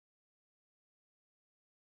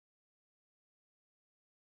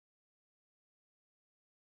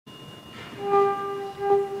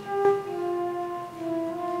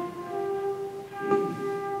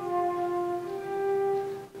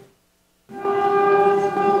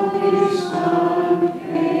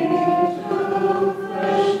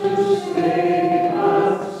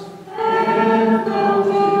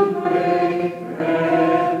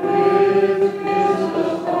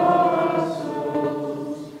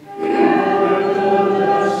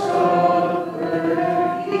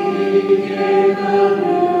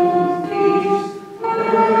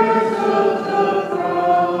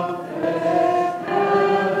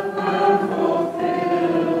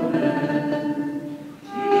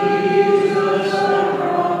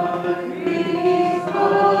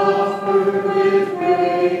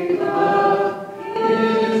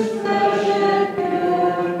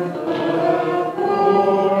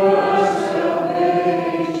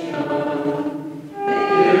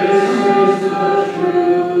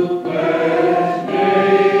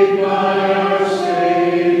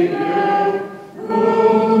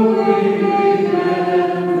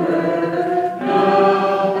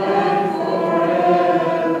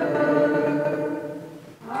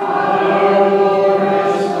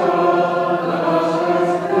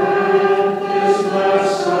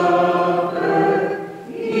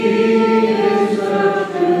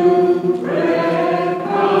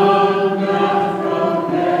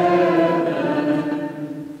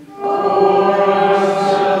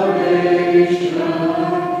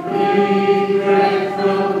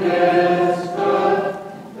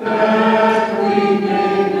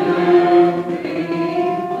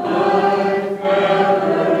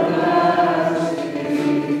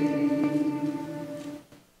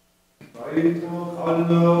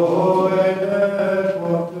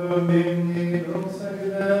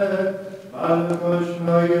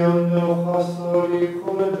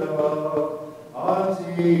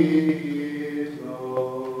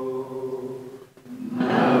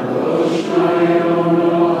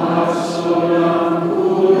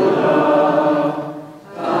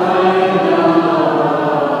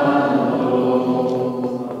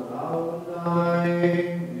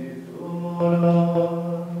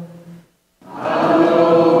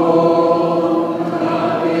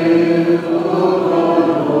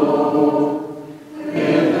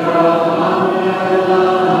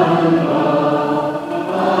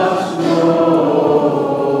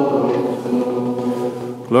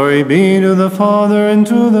Glory be to the Father, and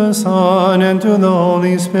to the Son, and to the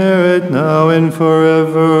Holy Spirit, now and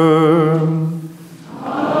forever.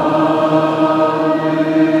 Amen.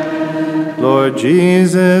 Lord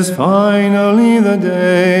Jesus, finally the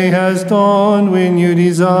day has dawned when you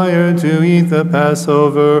desire to eat the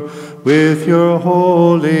Passover with your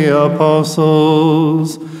holy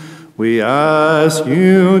apostles. We ask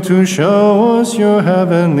you to show us your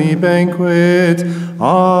heavenly banquet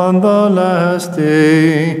on the last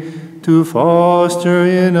day, to foster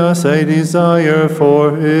in us a desire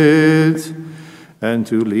for it, and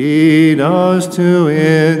to lead us to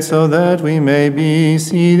it so that we may be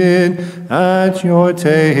seated at your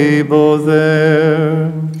table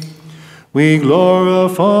there. We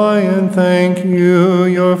glorify and thank you,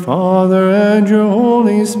 your Father and your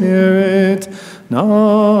Holy Spirit,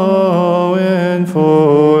 now and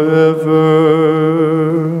forever.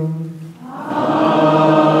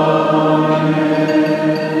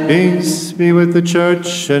 Amen. Peace be with the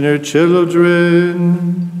church and her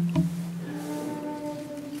children.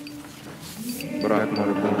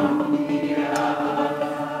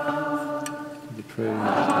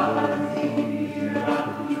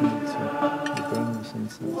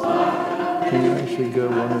 Can you actually go,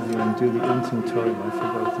 one of you, and do the intimatorium? I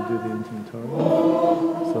forgot to do the intimatorium.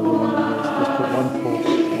 So the one of us, just put one whole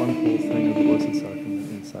thing of the Blessed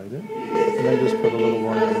Sacrament inside it, and then just put a little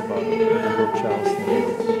one at the bottom, and a little chalice in the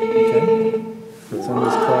middle. Okay? So it's in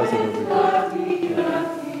this closet over here.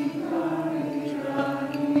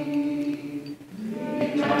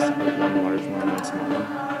 Just put one large one and one small one.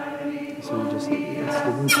 So you just, it's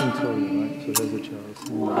the intimatorium, right? So there's a chalice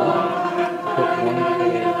in the middle. Put one whole of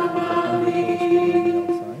the 100 holes on the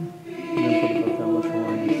outside, and then put about that much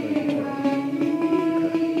wine inside the chalice.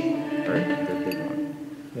 Okay. Alright, the big one.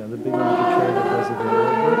 Yeah, the big one with the tray that does it all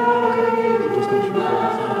over. Okay. So just make sure you put it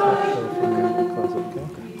on top shelf from the closet,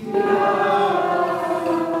 okay?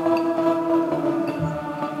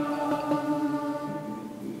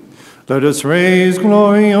 Let us raise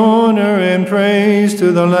glory, honor, and praise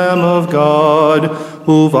to the Lamb of God,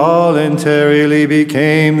 who voluntarily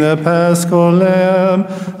became the Paschal Lamb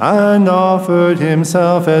and offered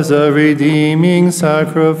himself as a redeeming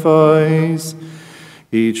sacrifice.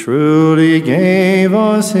 He truly gave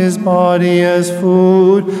us his body as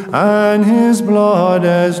food and his blood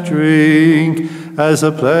as drink, as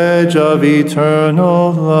a pledge of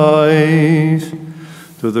eternal life.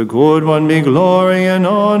 To the good one be glory and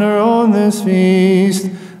honor on this feast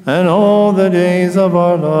and all the days of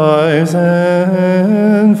our lives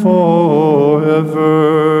and forever.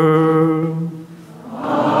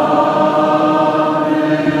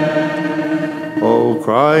 Amen. O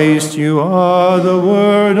Christ, you are the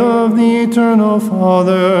Word of the eternal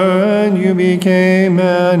Father, and you became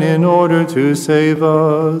man in order to save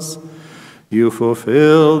us. You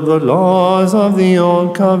fulfilled the laws of the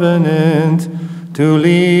old covenant, to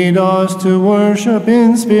lead us to worship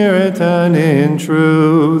in spirit and in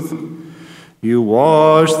truth. You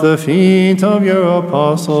washed the feet of your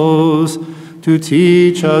apostles to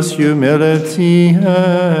teach us humility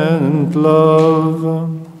and love.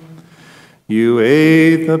 You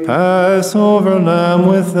ate the Passover lamb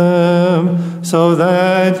with them, so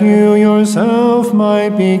that you yourself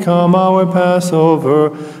might become our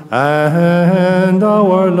Passover and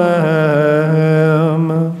our Lamb.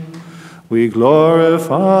 We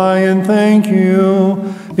glorify and thank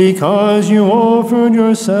you because you offered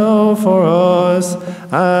yourself for us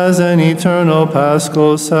as an eternal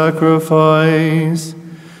paschal sacrifice.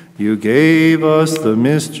 You gave us the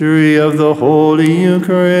mystery of the Holy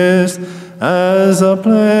Eucharist as a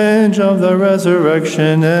pledge of the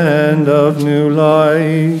resurrection and of new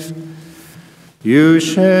life. You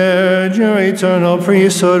shared your eternal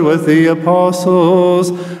priesthood with the apostles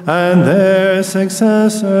and their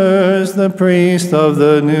successors, the priests of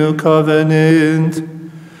the new covenant.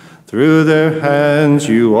 Through their hands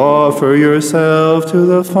you offer yourself to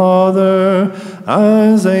the Father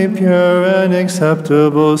as a pure and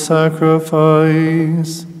acceptable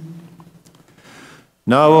sacrifice.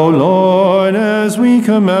 Now, O Lord, as we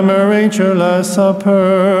commemorate your Last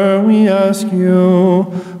Supper, we ask you,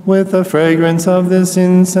 with the fragrance of this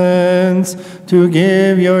incense, to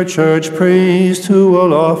give your church priests who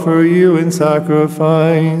will offer you in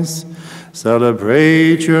sacrifice.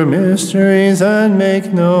 Celebrate your mysteries and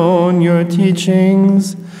make known your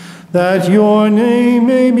teachings, that your name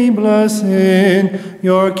may be blessed,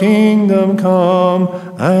 your kingdom come,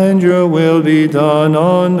 and your will be done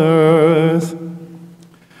on earth.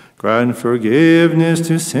 Grant forgiveness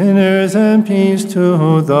to sinners and peace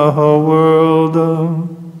to the whole world.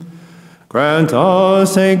 Grant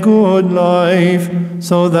us a good life,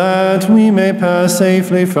 so that we may pass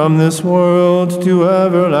safely from this world to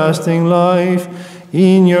everlasting life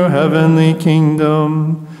in your heavenly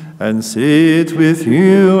kingdom, and sit with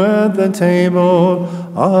you at the table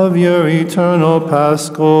of your eternal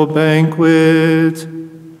Paschal banquet.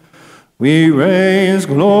 We raise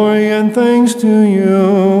glory and thanks to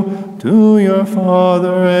you, to your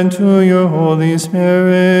Father, and to your Holy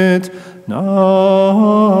Spirit,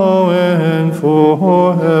 now and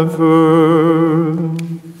forever.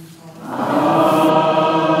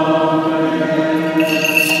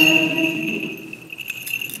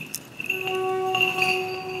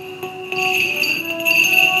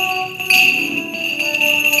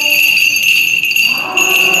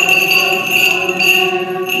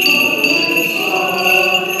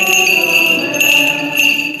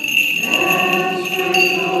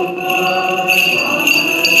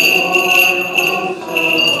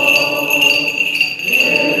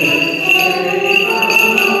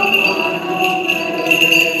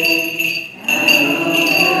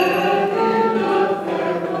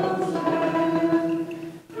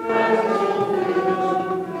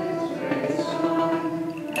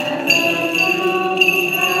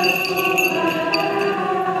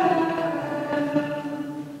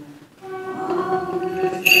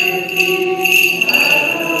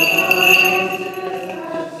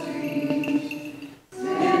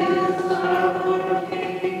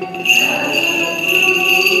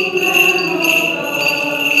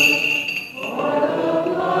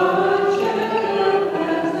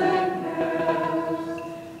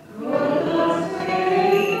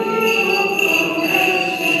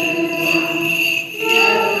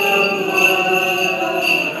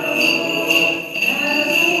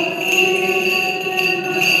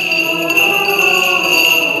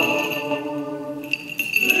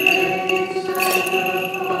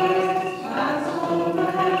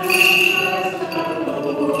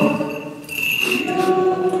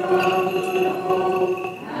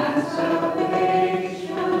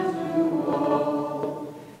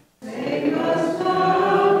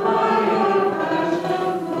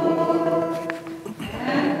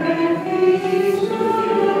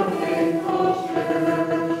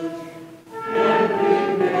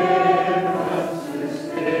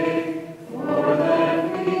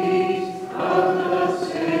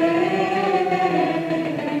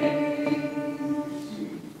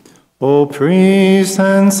 O priest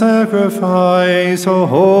and sacrifice, O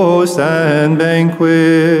host and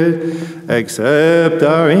banquet, accept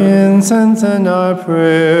our incense and our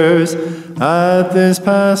prayers at this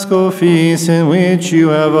Paschal feast in which you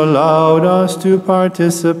have allowed us to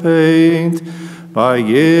participate, by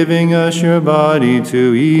giving us your body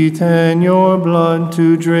to eat and your blood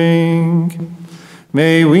to drink.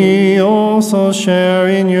 May we also share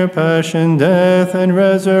in your passion, death, and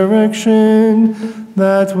resurrection,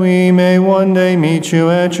 that we may one day meet you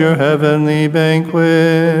at your heavenly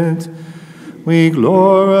banquet. We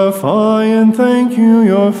glorify and thank you,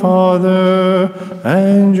 your Father,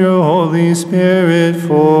 and your Holy Spirit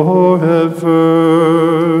forever.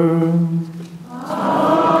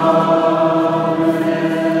 Amen.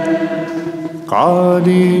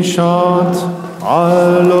 Kadishat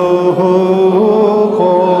Aloho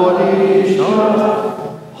Kadishat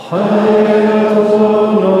Hayazono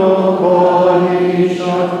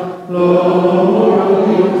Kadishat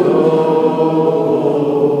Lorito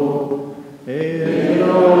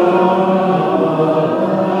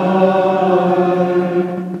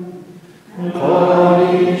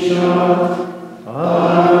Kadishat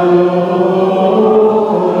Aloho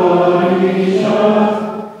Kadishat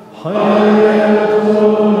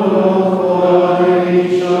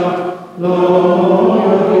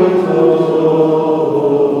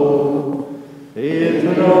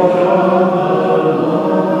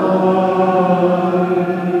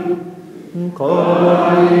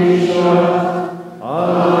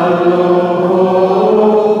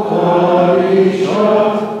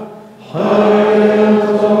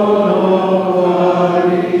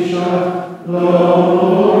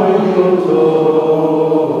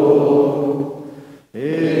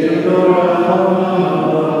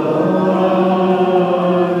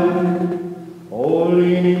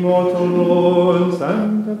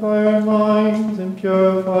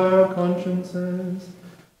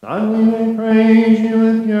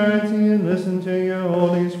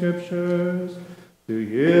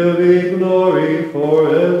be glory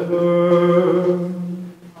forever.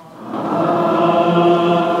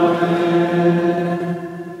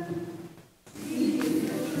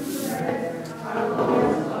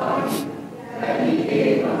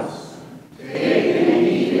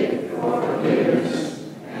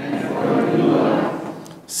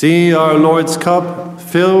 See our Lord's cup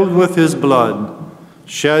filled with his blood,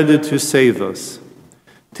 shed to save us.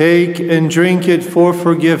 Take and drink it for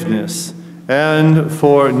forgiveness and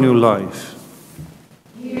for new life.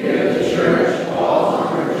 Here the Church calls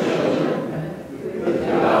on her children with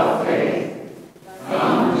devout faith.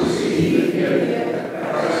 Come receive the gift of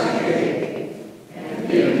Christ's faith and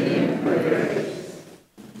give him praise.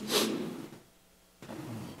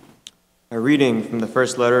 A reading from the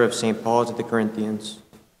first letter of St. Paul to the Corinthians.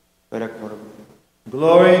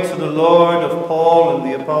 Glory to the Lord of Paul and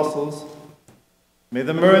the apostles. May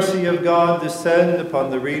the mercy of God descend upon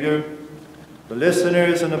the reader, the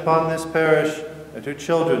listeners, and upon this parish and her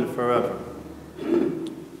children forever.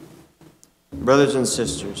 Brothers and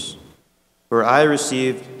sisters, for I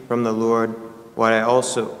received from the Lord what I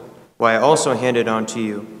also handed on to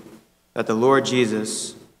you, that the Lord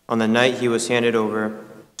Jesus, on the night he was handed over,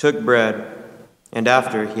 took bread, and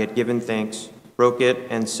after he had given thanks, broke it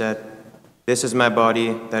and said, "This is my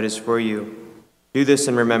body that is for you. Do this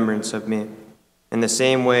in remembrance of me." In the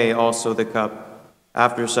same way also the cup,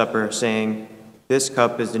 after supper, saying, "This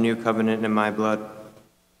cup is the new covenant in my blood.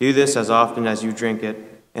 Do this as often as you drink it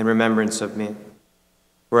in remembrance of me.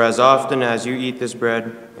 For as often as you eat this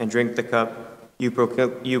bread and drink the cup, you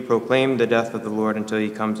proclaim the death of the Lord until he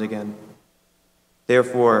comes again.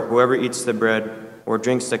 Therefore, whoever eats the bread or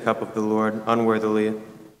drinks the cup of the Lord unworthily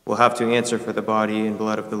will have to answer for the body and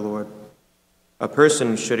blood of the Lord. A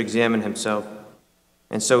person should examine himself,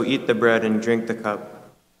 and so eat the bread and drink the cup.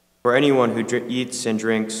 For anyone who eats and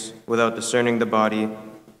drinks without discerning the body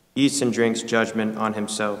eats and drinks judgment on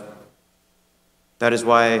himself. That is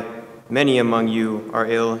why many among you are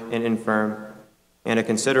ill and infirm, and a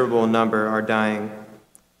considerable number are dying.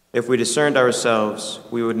 If we discerned ourselves,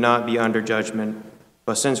 we would not be under judgment,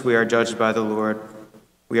 but since we are judged by the Lord,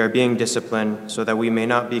 we are being disciplined so that we may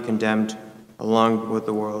not be condemned along with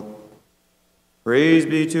the world. Praise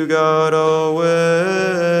be to God always.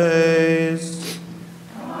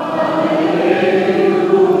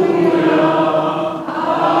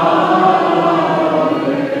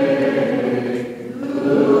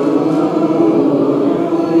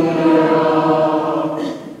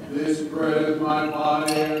 This bread is my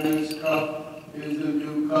body and this cup is the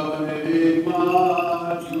new covenant in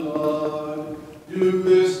my blood. Do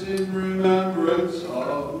this in remembrance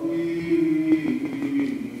of me.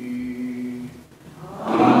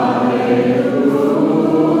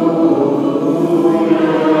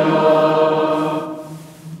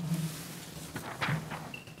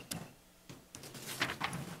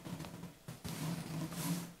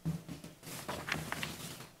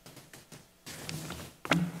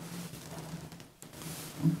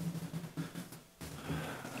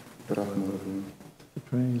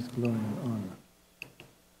 Praise, glory, and honor.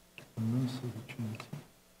 The mercy of the Trinity,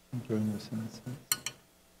 and join us in its sense.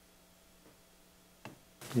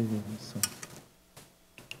 Give you the Son.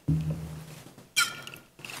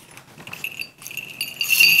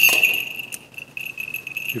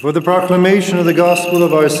 Before the proclamation of the gospel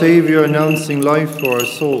of our Savior announcing life for our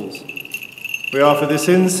souls, we offer this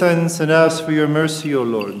incense and ask for your mercy, O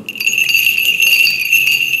Lord.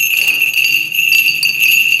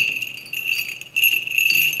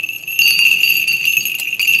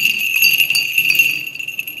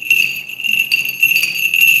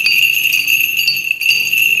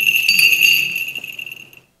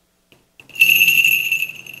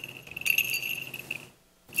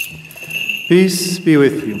 Peace be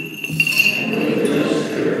with you.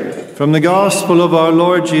 From the Gospel of our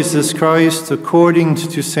Lord Jesus Christ, according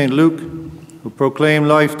to St. Luke, who proclaimed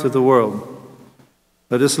life to the world.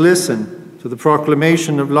 Let us listen to the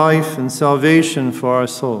proclamation of life and salvation for our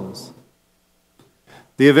souls.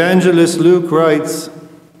 The evangelist Luke writes,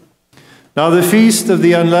 "Now the feast of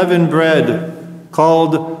the unleavened bread,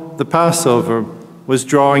 called the Passover, was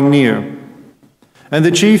drawing near. And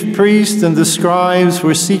the chief priests and the scribes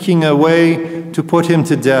were seeking a way to put him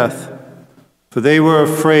to death, for they were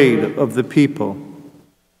afraid of the people.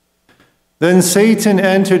 Then Satan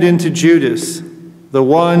entered into Judas, the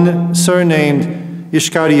one surnamed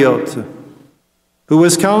Iscariot, who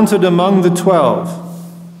was counted among the 12.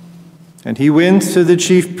 And he went to the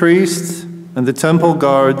chief priests and the temple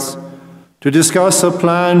guards to discuss a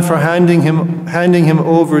plan for handing him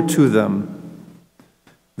over to them.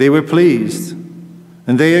 They were pleased,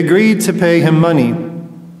 and they agreed to pay him money.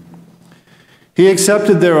 He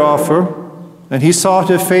accepted their offer, and he sought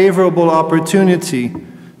a favorable opportunity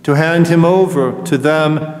to hand him over to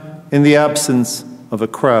them in the absence of a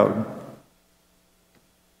crowd.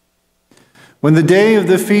 When the day of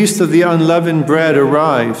the feast of the unleavened bread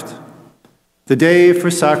arrived, the day for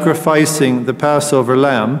sacrificing the Passover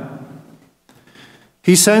lamb,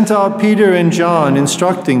 he sent out Peter and John,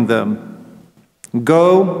 instructing them,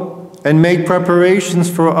 "Go and make preparations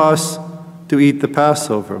for us to eat the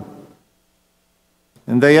Passover."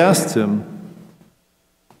 And they asked him,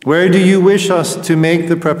 "Where do you wish us to make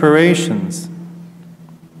the preparations?"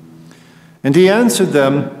 And he answered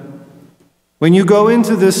them, "When you go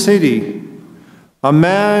into the city, a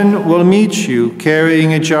man will meet you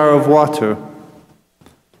carrying a jar of water.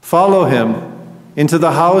 Follow him into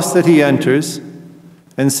the house that he enters,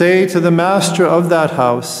 and say to the master of that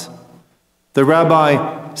house, 'The rabbi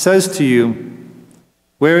says to you,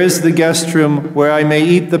 where is the guest room where I may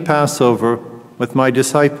eat the Passover with my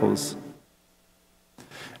disciples?'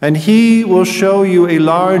 And he will show you a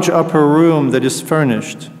large upper room that is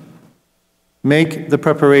furnished. Make the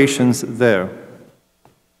preparations there."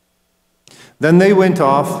 Then they went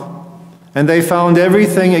off, and they found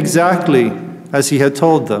everything exactly as he had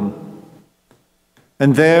told them.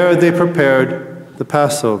 And there they prepared the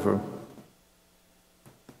Passover.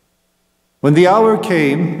 When the hour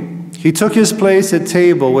came, he took his place at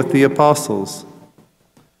table with the apostles.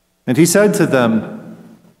 And he said to them,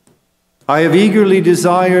 "I have eagerly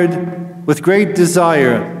desired, with great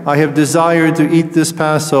desire, I have desired to eat this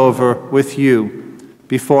Passover with you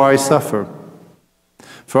before I suffer.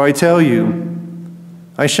 For I tell you,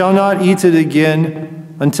 I shall not eat it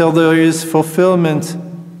again until there is fulfillment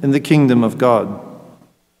in the kingdom of God."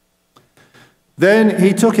 Then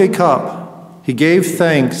he took a cup, he gave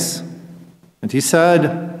thanks, and he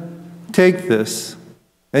said, "Take this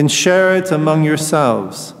and share it among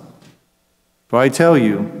yourselves. For I tell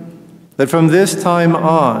you that from this time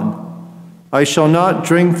on I shall not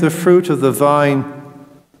drink the fruit of the vine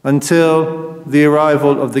until the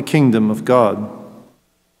arrival of the kingdom of God."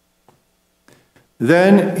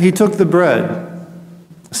 Then he took the bread,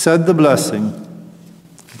 said the blessing,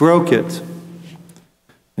 broke it,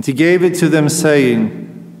 and he gave it to them, saying,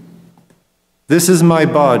 "This is my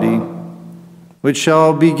body, which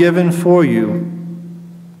shall be given for you.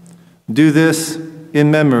 Do this in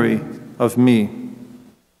memory of me."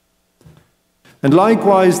 And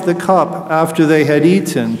likewise the cup after they had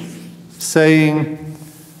eaten, saying,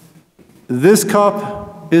 "This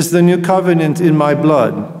cup is the new covenant in my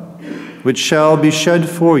blood, which shall be shed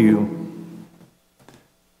for you.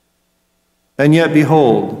 And yet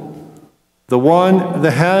behold,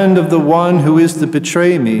 the hand of the one who is to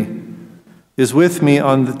betray me is with me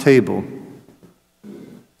on the table.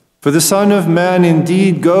 For the Son of Man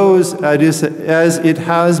indeed goes as it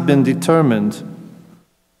has been determined,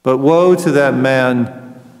 but woe to that man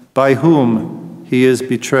by whom he is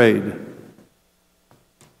betrayed."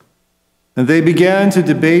 And they began to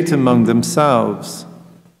debate among themselves,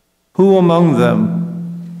 who among them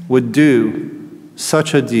would do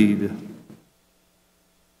such a deed.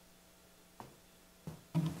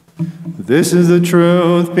 This is the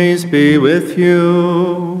truth. Peace be with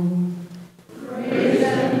you. Praise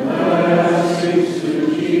and blessings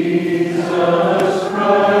to Jesus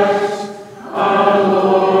Christ, our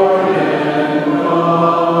Lord and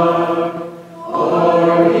God,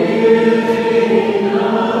 for giving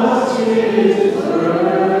us his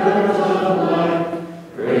words of life.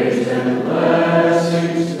 Praise and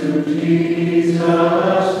blessings to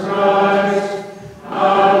Jesus Christ,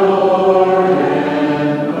 our Lord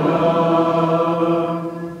and God.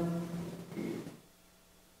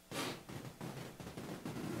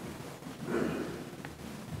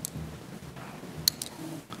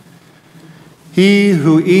 He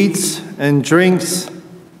who eats and drinks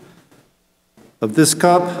of this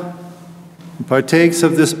cup and partakes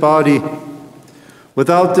of this body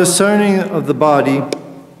without discerning of the body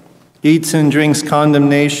eats and drinks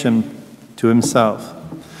condemnation to himself.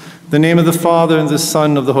 In the name of the Father, and the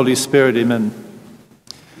Son, and of the Holy Spirit, amen.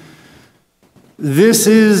 This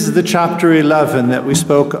is the chapter 11 that we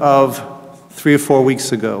spoke of 3 or 4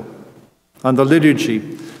 weeks ago on the liturgy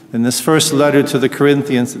in this first letter to the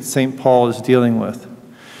Corinthians that St. Paul is dealing with.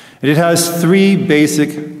 And it has 3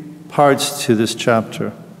 basic parts to this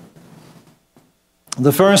chapter.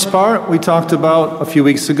 The first part we talked about a few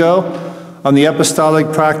weeks ago on the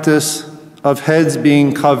apostolic practice of heads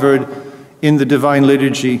being covered in the divine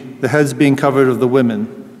liturgy, the heads being covered of the women.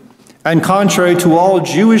 And contrary to all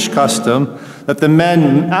Jewish custom, that the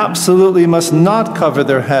men absolutely must not cover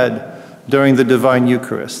their head during the divine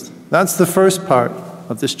Eucharist. That's the first part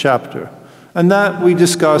of this chapter. And that we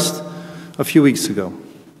discussed a few weeks ago.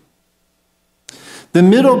 The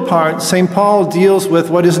middle part, St. Paul deals with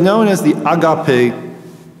what is known as the agape.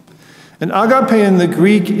 And agape in the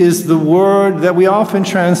Greek is the word that we often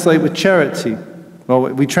translate with charity. Well,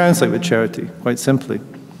 we translate with charity, quite simply.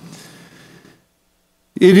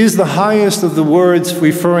 It is the highest of the words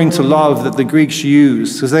referring to love that the Greeks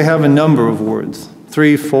use, because they have a number of words,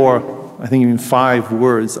 3, 4, I think even 5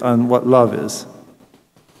 words on what love is.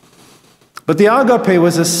 But the agape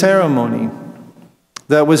was a ceremony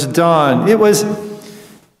that was done. It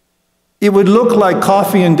would look like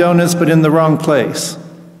coffee and donuts, but in the wrong place.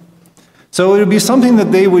 So it would be something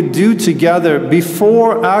that they would do together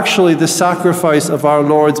before actually the sacrifice of our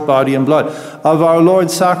Lord's body and blood, of our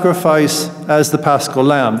Lord's sacrifice as the Paschal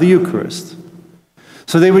Lamb, the Eucharist.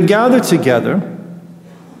 So they would gather together,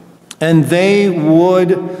 and they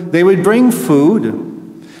would bring food.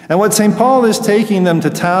 And what St. Paul is taking them to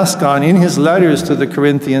task on in his letters to the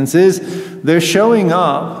Corinthians is they're showing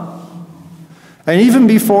up, and even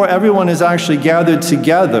before everyone is actually gathered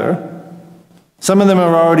together, some of them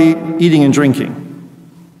are already eating and drinking.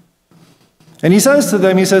 And he says to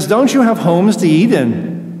them, he says, don't you have homes to eat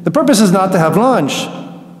in? The purpose is not to have lunch.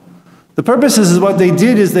 The purpose is what they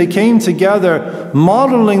did is they came together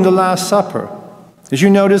modeling the Last Supper. As you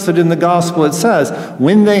notice that in the Gospel it says,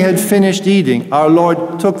 when they had finished eating, our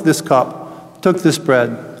Lord took this cup, took this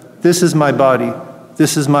bread. This is my body.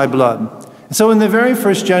 This is my blood. And so in the very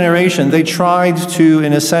first generation, they tried to,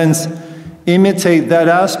 in a sense, imitate that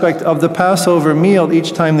aspect of the Passover meal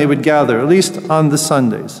each time they would gather, at least on the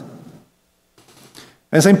Sundays.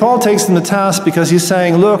 And St. Paul takes them to task because he's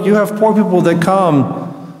saying, look, you have poor people that come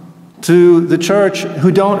to the church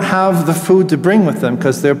who don't have the food to bring with them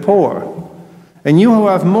because they're poor. And you who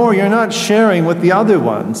have more, you're not sharing with the other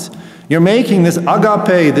ones. You're making this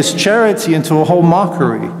agape, this charity, into a whole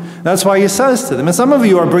mockery. That's why he says to them, and some of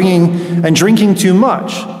you are bringing and drinking too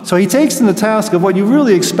much. So he takes them the task of what you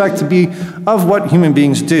really expect to be of what human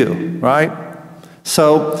beings do, right?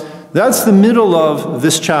 So that's the middle of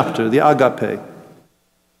this chapter, the agape.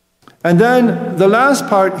 And then the last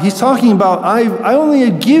part, he's talking about, I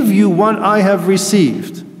only give you what I have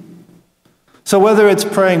received. So whether it's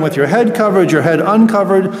praying with your head covered, your head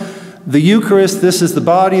uncovered, the Eucharist, this is the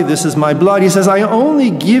body, this is my blood. He says, I only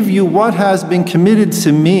give you what has been committed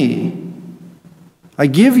to me. I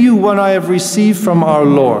give you what I have received from our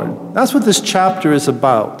Lord. That's what this chapter is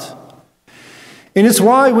about. And it's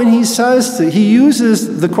why when he says, he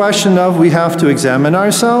uses the question of we have to examine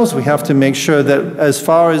ourselves, we have to make sure that as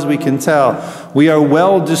far as we can tell, we are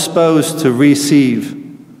well disposed to receive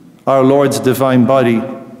our Lord's divine body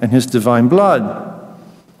and his divine blood,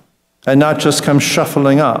 and not just come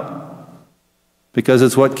shuffling up, because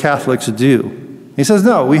it's what Catholics do. He says,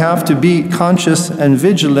 no, we have to be conscious and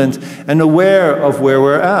vigilant and aware of where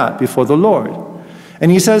we're at before the Lord. And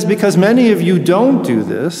he says, because many of you don't do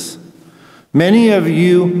this, many of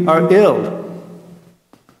you are ill,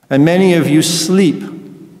 and many of you sleep,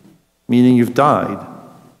 meaning you've died.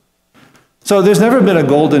 So there's never been a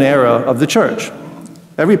golden era of the church.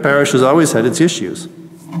 Every parish has always had its issues,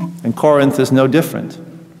 and Corinth is no different.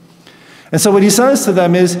 And so what he says to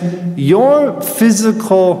them is, your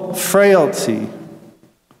physical frailty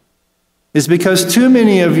is because too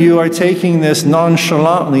many of you are taking this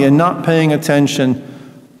nonchalantly and not paying attention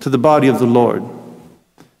to the body of the Lord.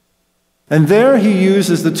 And there he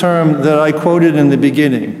uses the term that I quoted in the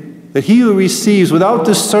beginning, that he who receives without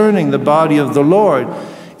discerning the body of the Lord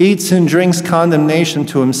eats and drinks condemnation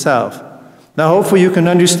to himself. Now, hopefully you can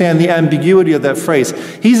understand the ambiguity of that phrase.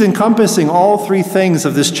 He's encompassing all 3 things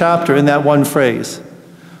of this chapter in that one phrase.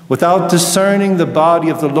 Without discerning the body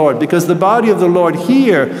of the Lord. Because the body of the Lord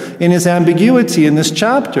here, in his ambiguity in this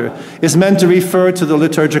chapter, is meant to refer to the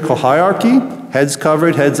liturgical hierarchy, heads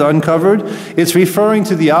covered, heads uncovered. It's referring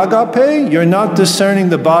to the agape. You're not discerning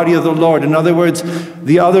the body of the Lord. In other words,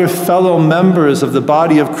 the other fellow members of the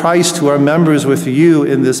body of Christ who are members with you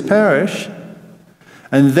in this parish.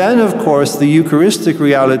 And then, of course, the Eucharistic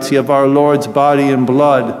reality of our Lord's body and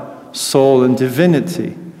blood, soul and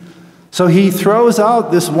divinity. So he throws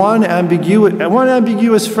out this one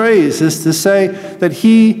ambiguous phrase is to say that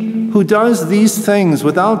he who does these things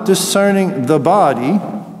without discerning the body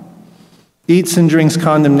eats and drinks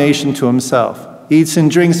condemnation to himself. Eats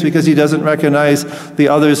and drinks because he doesn't recognize the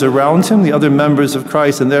others around him, the other members of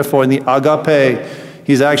Christ, and therefore in the agape,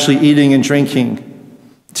 he's actually eating and drinking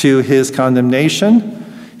to his condemnation.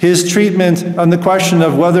 His treatment on the question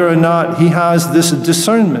of whether or not he has this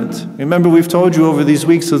discernment. Remember, we've told you over these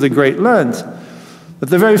weeks of the Great Lent that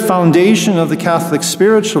the very foundation of the Catholic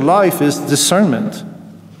spiritual life is discernment.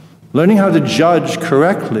 Learning how to judge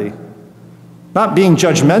correctly. Not being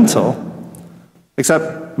judgmental,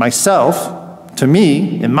 Except myself, to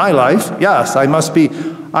me, in my life, yes, I must be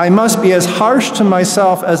as harsh to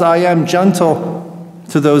myself as I am gentle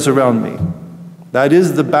to those around me. That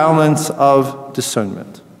is the balance of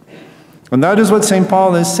discernment. And that is what St.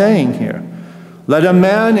 Paul is saying here. Let a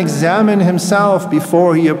man examine himself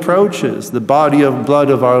before he approaches the body of blood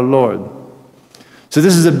of our Lord. So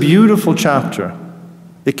this is a beautiful chapter.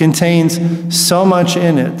 It contains so much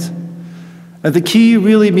in it. And the key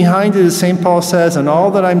really behind it is St. Paul says, and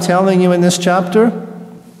all that I'm telling you in this chapter,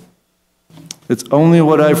 it's only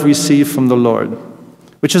what I've received from the Lord.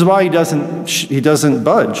 Which is why he doesn't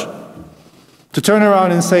budge. To turn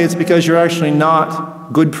around and say it's because you're actually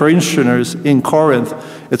not good parishioners in Corinth,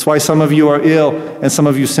 it's why some of you are ill and some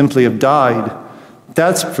of you simply have died.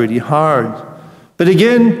 That's pretty hard. But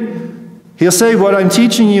again, he'll say, what I'm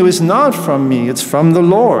teaching you is not from me, it's from the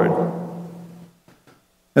Lord.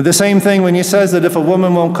 And the same thing when he says that if a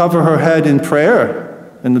woman won't cover her head in prayer,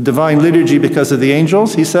 in the divine liturgy because of the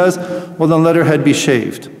angels, he says, well, then let her head be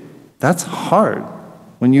shaved. That's hard.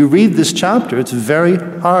 When you read this chapter, it's very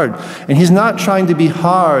hard. And he's not trying to be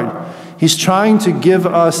hard. He's trying to give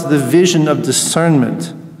us the vision of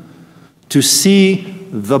discernment, to see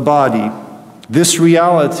the body, this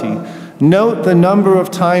reality. Note the number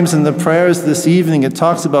of times in the prayers this evening it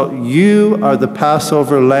talks about you are the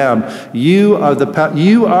Passover lamb. You are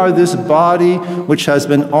this body which has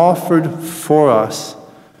been offered for us.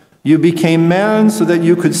 You became man so that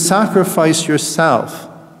you could sacrifice yourself.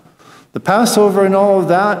 The Passover and all of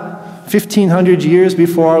that, 1,500 years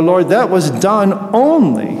before our Lord, that was done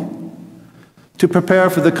only to prepare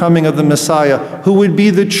for the coming of the Messiah, who would be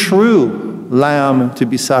the true lamb to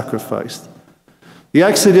be sacrificed. The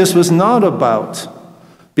Exodus was not about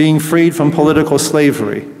being freed from political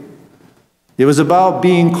slavery. It was about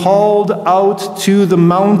being called out to the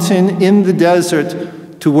mountain in the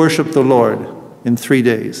desert to worship the Lord in 3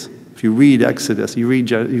 days. If you read Exodus, if you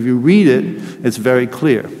read it, it's very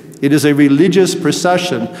clear. It is a religious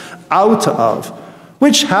procession out of,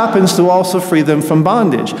 which happens to also free them from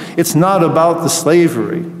bondage. It's not about the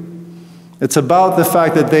slavery. It's about the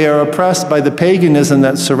fact that they are oppressed by the paganism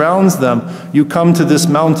that surrounds them. You come to this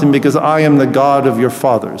mountain because I am the God of your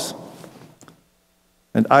fathers.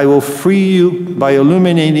 And I will free you by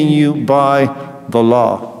illuminating you by the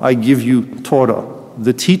law. I give you Torah,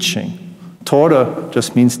 the teaching. Torah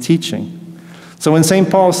just means teaching. So when St.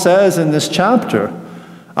 Paul says in this chapter,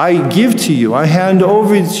 I give to you, I hand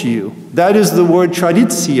over to you, that is the word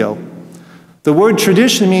traditio. The word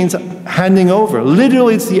tradition means handing over.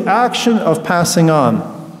 Literally, it's the action of passing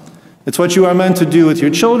on. It's what you are meant to do with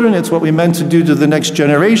your children. It's what we meant to do to the next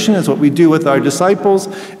generation. It's what we do with our disciples.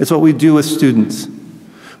 It's what we do with students.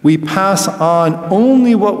 We pass on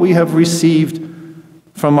only what we have received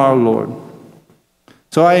from our Lord.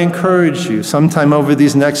 So I encourage you, sometime over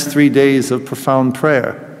these next 3 days of profound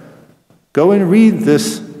prayer, go and read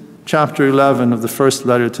this chapter 11 of the first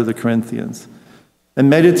letter to the Corinthians and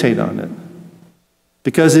meditate on it.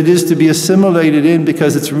 Because it is to be assimilated in,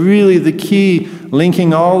 because it's really the key,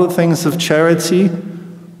 linking all the things of charity,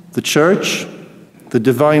 the church, the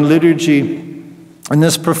divine liturgy, and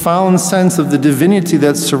this profound sense of the divinity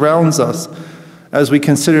that surrounds us, as we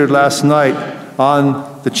considered last night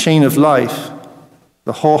on the chain of life,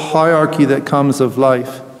 the whole hierarchy that comes of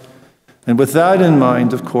life. And with that in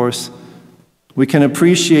mind, of course, we can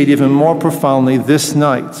appreciate even more profoundly this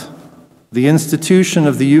night the institution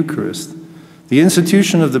of the Eucharist, the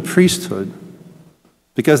institution of the priesthood,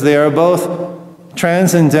 because they are both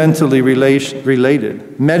transcendentally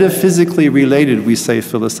related, metaphysically related, we say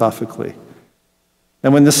philosophically.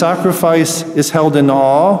 And when the sacrifice is held in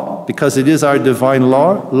awe, because it is our divine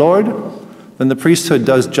Lord, then the priesthood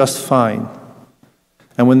does just fine.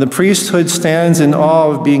 And when the priesthood stands in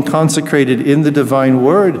awe of being consecrated in the divine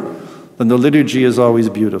word, then the liturgy is always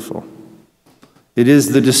beautiful. It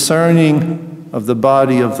is the discerning of the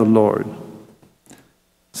body of the Lord.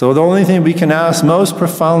 So the only thing we can ask most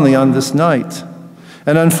profoundly on this night,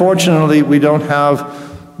 and unfortunately we don't have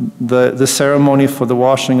the ceremony for the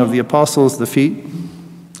washing of the apostles, the feet,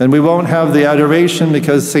 and we won't have the adoration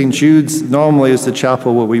because St. Jude's normally is the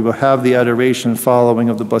chapel where we will have the adoration following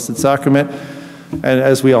of the Blessed Sacrament. And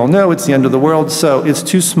as we all know, it's the end of the world, so it's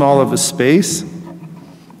too small of a space.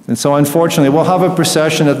 And so unfortunately, we'll have a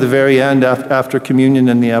procession at the very end after communion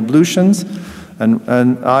and the ablutions.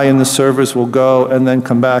 And I and the servers will go and then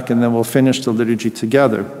come back and then we'll finish the liturgy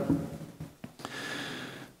together.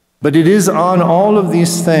 But it is on all of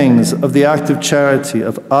these things of the act of charity,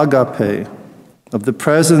 of agape, of the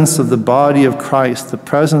presence of the body of Christ, the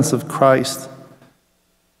presence of Christ,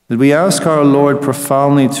 that we ask our Lord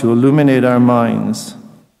profoundly to illuminate our minds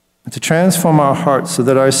and to transform our hearts so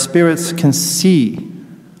that our spirits can see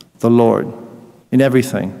the Lord in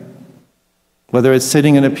everything, whether it's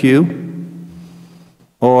sitting in a pew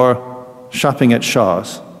or shopping at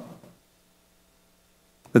Shaw's.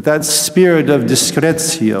 That spirit of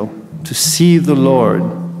discretio, to see the Lord,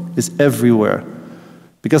 is everywhere.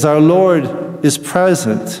 Because our Lord is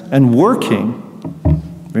present and working.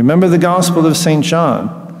 Remember the Gospel of St.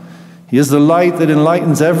 John. He is the light that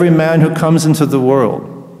enlightens every man who comes into the world.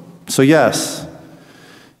 So yes,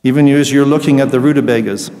 even as you're looking at the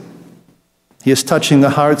rutabagas, he is touching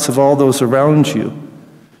the hearts of all those around you.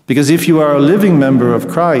 Because if you are a living member of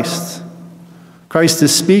Christ, Christ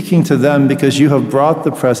is speaking to them because you have brought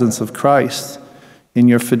the presence of Christ in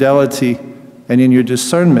your fidelity and in your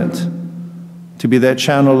discernment to be that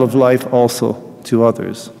channel of life also to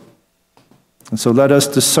others. And so let us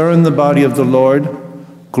discern the body of the Lord,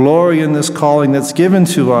 glory in this calling that's given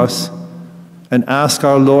to us, and ask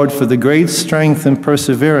our Lord for the great strength and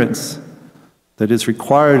perseverance that is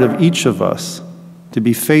required of each of us to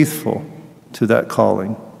be faithful to that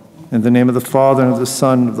calling. In the name of the Father, and of the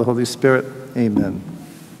Son, and of the Holy Spirit, amen.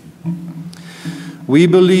 We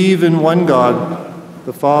believe in one God,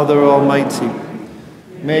 the Father Almighty,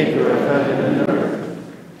 maker of heaven and earth,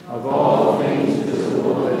 of all things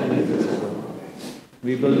visible and invisible.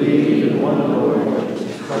 We believe in one Lord,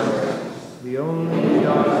 Jesus Christ, the only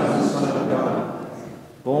begotten Son of God,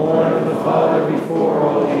 born of the Father before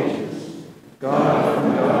all ages, God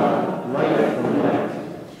from God, light from light,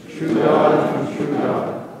 true God from true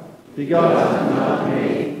God, begotten, not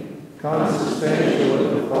made, consubstantial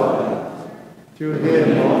with the Father. Through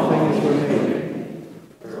him all things were made.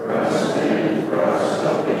 For us and for our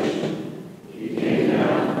salvation, he came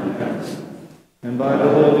down from heaven. And by the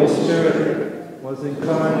Holy Spirit was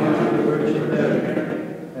incarnate of the Virgin Mary,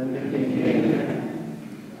 and became man.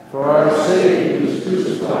 For our sake he was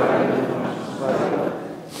crucified and crucified.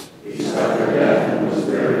 He suffered death and was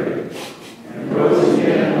buried, and rose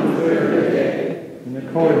again on the third day, in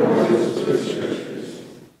accordance with the Scriptures.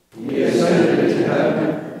 He ascended into heaven,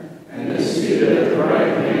 and is seated at the right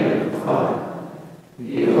hand of the Father.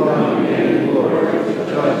 He will come again in glory to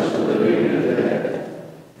judge the living and the dead,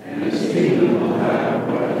 and his kingdom will have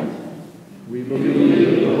no end. We believe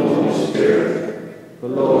in the Holy Spirit, the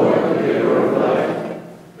Lord, the giver of life,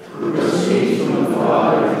 who proceeds from the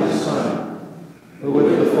Father and the Son, who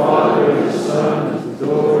with the Father and the Son is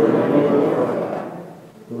adored and glorified,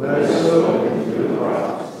 who has spoken through the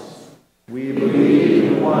prophets. We believe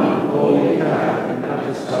in one holy Catholic and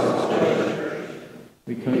Apostolic Church.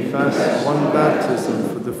 We confess one baptism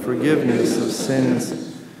for the forgiveness of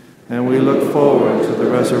sins, and we look forward to the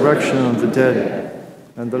resurrection of the dead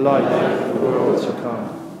and the life of the world to come.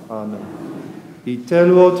 Amen.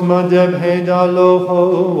 Itelot madeb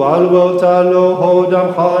hedaloho, walwot aloho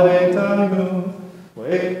dam charetayu,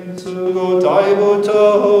 wen sugo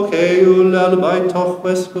taibuto, keulel baitoch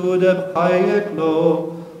wespudeb hayeklo,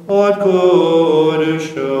 od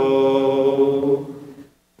kodesho.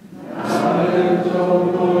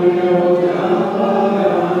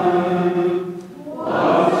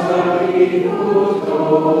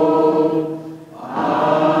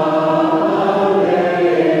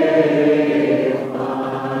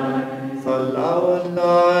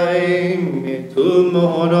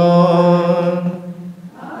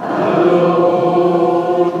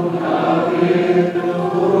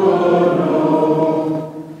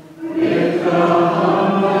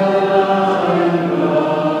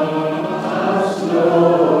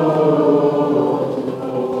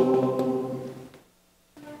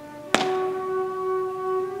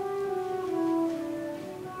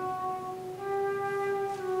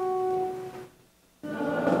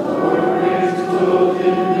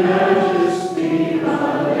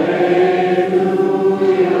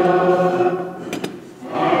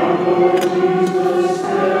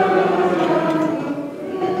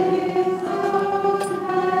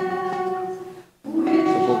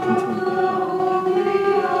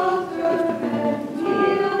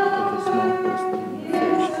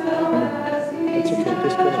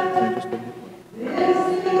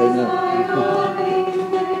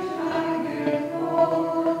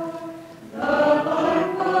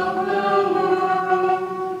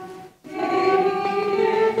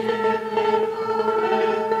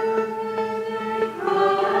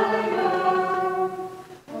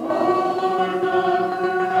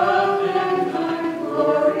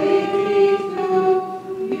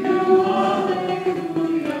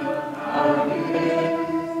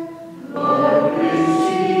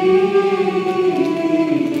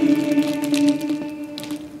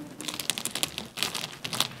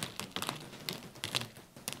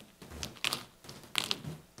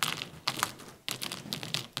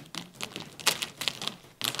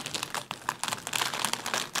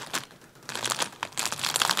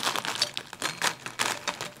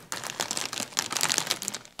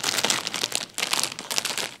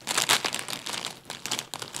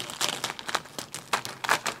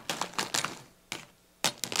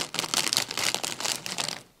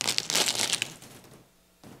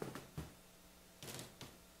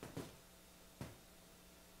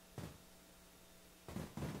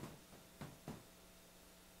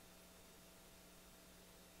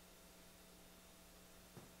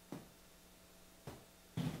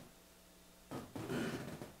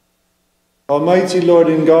 Almighty Lord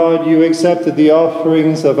and God, you accepted the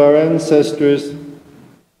offerings of our ancestors.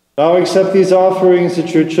 Now accept these offerings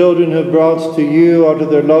that your children have brought to you out of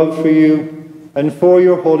their love for you and for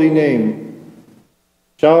your holy name.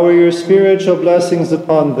 Shower your spiritual blessings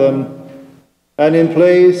upon them, and in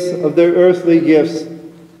place of their earthly gifts,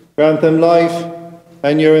 grant them life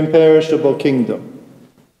and your imperishable kingdom.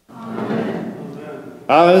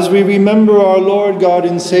 As we remember our Lord God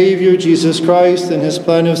and Savior Jesus Christ and his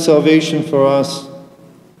plan of salvation for us,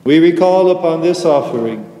 we recall upon this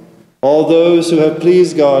offering all those who have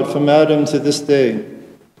pleased God from Adam to this day,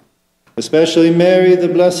 especially Mary, the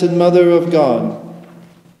Blessed Mother of God,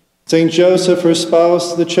 Saint Joseph, her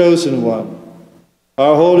spouse, the chosen one,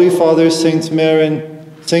 our Holy Father, Saint Maron,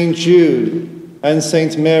 Saint Jude, and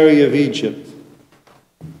Saint Mary of Egypt.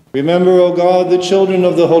 Remember, O God, the children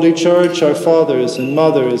of the Holy Church, our fathers and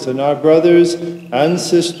mothers, and our brothers and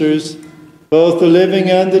sisters, both the living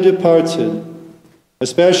and the departed,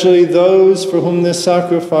 especially those for whom this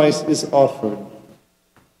sacrifice is offered.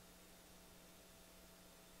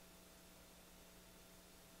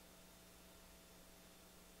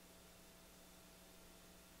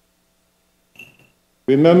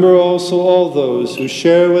 Remember also all those who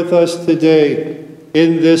share with us today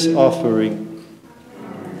in this offering.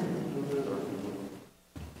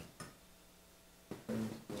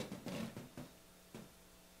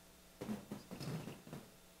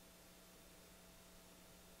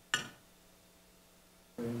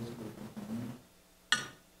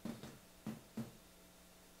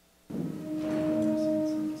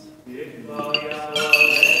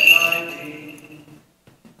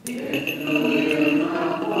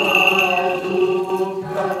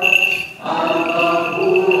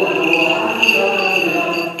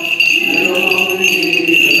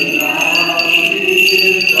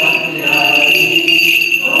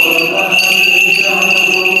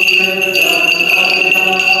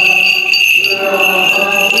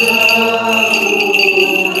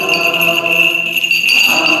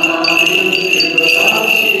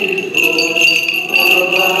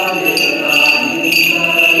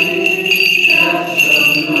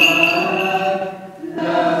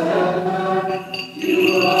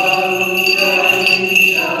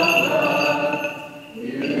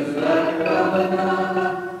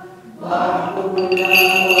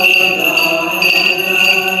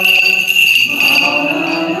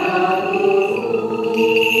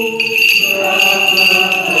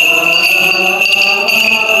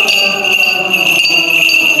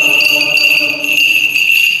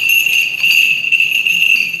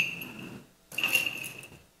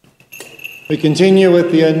 We continue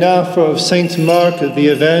with the Anaphora of Saint Mark the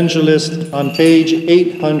Evangelist on page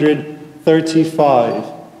 835.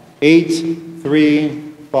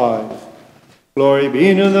 835. Glory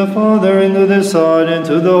be to the Father, and to the Son, and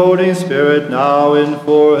to the Holy Spirit, now and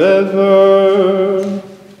forever.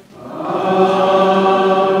 Amen.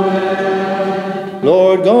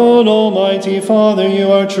 Lord God, Almighty Father,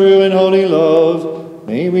 you are true and holy love.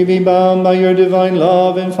 May we be bound by your divine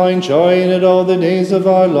love and find joy in it all the days of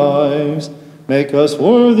our lives. Make us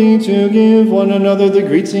worthy to give one another the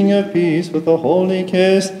greeting of peace with a holy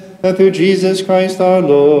kiss, that through Jesus Christ our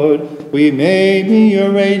Lord, we may be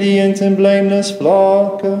your radiant and blameless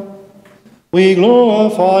flock. We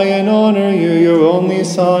glorify and honor you, your only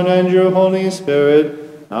Son, and your Holy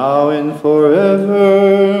Spirit, now and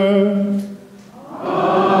forever.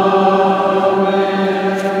 Amen.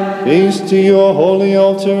 Peace to your holy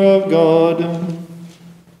altar of God.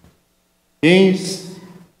 Peace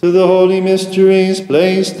to the holy mysteries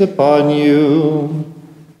placed upon you.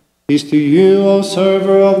 Peace to you, O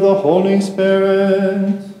server of the Holy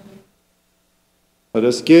Spirit. Let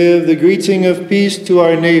us give the greeting of peace to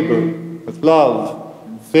our neighbor with love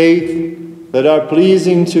and faith that are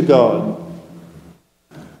pleasing to God.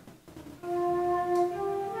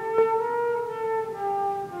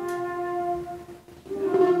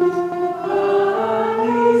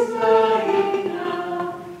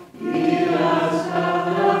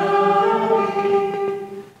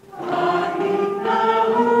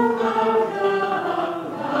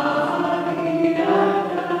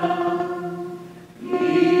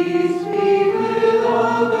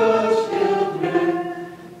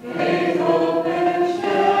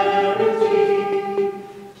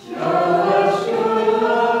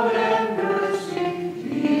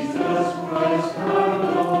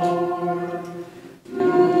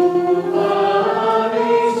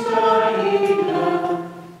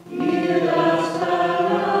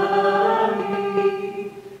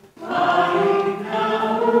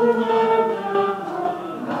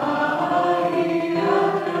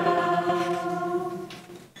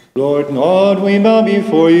 Lord God, we bow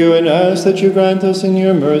before you and ask that you grant us in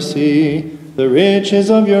your mercy the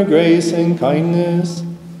riches of your grace and kindness.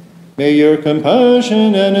 May your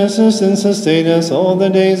compassion and assistance sustain us all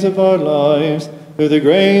the days of our lives. Through the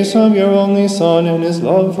grace of your only Son and his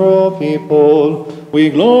love for all people,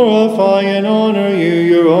 we glorify and honor you,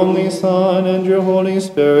 your only Son, and your Holy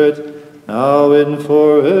Spirit, now and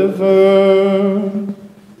forever.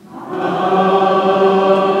 Amen.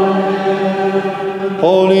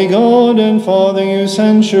 Holy God and Father, you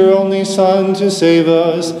sent your only Son to save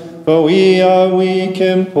us, for we are weak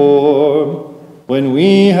and poor. When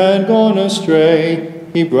we had gone astray,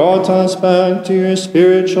 he brought us back to your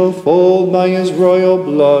spiritual fold by his royal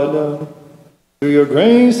blood. Through your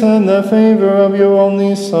grace and the favor of your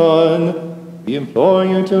only Son, we implore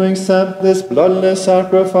you to accept this bloodless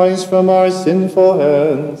sacrifice from our sinful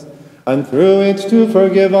hands, and through it to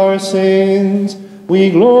forgive our sins. We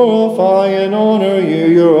glorify and honor you,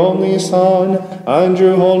 your only Son, and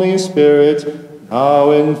your Holy Spirit,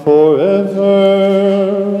 now and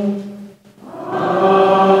forever.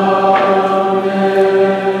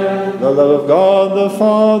 The love of God the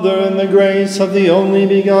Father and the grace of the only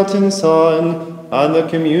begotten Son and the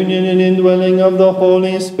communion and indwelling of the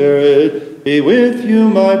Holy Spirit be with you,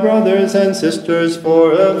 my brothers and sisters,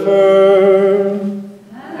 forever.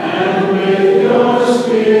 And with your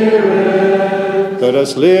spirit. Let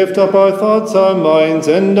us lift up our thoughts, our minds,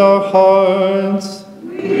 and our hearts.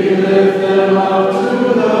 We lift them up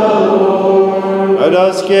to the Lord. Let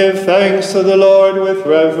us give thanks to the Lord with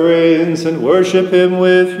reverence and worship him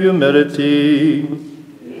with humility.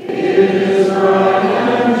 It is right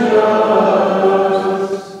and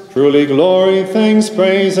just. Truly glory, thanks,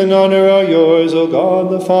 praise, and honor are yours, O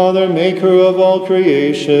God, the Father, maker of all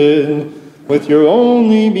creation, with your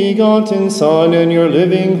only begotten Son and your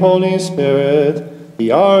living Holy Spirit.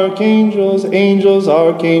 The archangels, angels,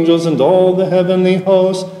 archangels, and all the heavenly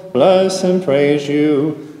hosts bless and praise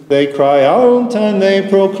you. They cry out and they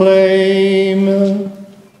proclaim.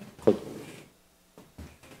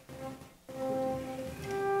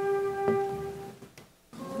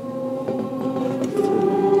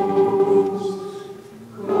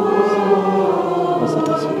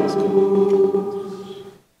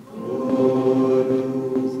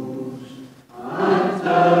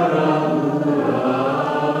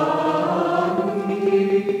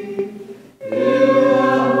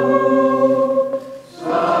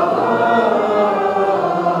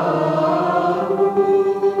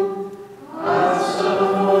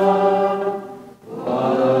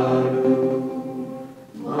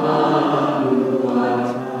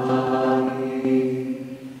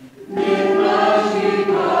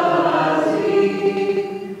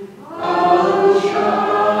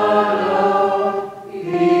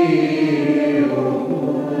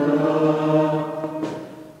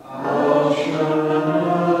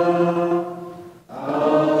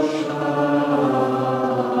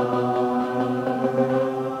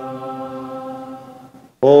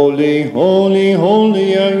 Holy, holy,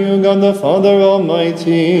 holy are you, God the Father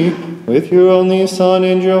Almighty, with your only Son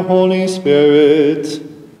and your Holy Spirit.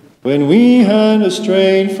 When we had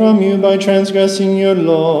strayed from you by transgressing your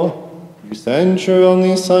law, you sent your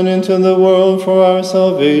only Son into the world for our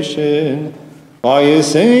salvation. By his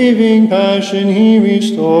saving passion he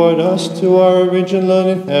restored us to our original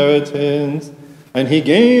inheritance, and he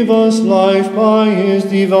gave us life by his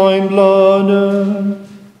divine blood.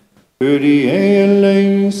 Kyrie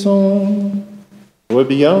eleison,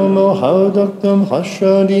 وبيوم حودكتم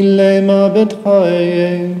خشد لما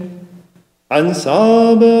بدخايه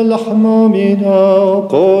أنساب لحم بدا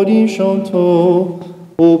قدي شنتو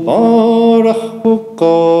وبارخ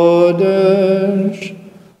قادش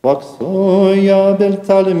وكسويا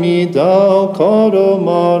بالتلميدا كارو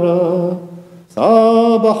مارا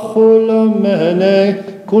صابخ لمهني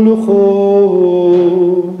كل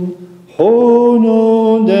خون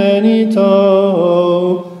حونو دانيتا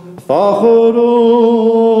فاخرو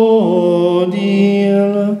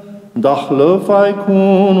ديل دخل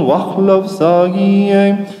فيكون واخلف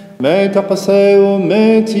ساقيه ما تقسي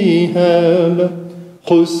وما تيهب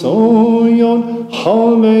خصويا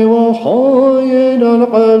حامي وحايد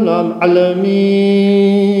العالم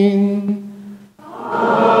عالمين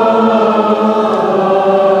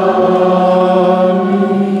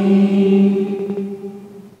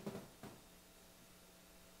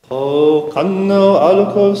قنو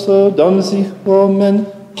الكوسو دمزيخ ومن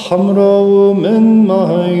حمرو من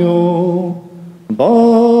مايو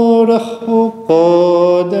بارخ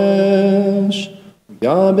قادش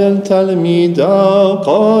يا بالتلميدا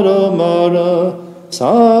قار مارا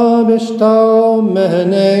سابشتا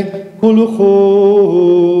مهنك كل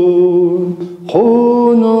خون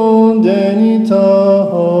خونو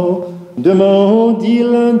Demo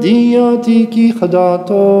dilan diati ki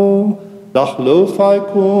khadato, dachlo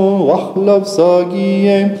faikun wachlav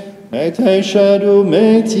sagiem, etesharu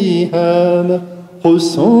metihem,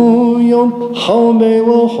 خصويا حومي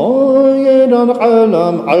وخير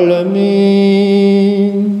العالم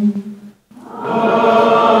عالمين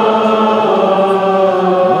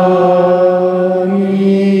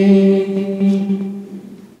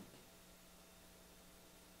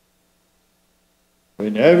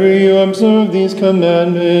Whenever you observe these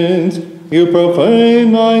commandments, you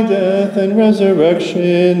proclaim my death and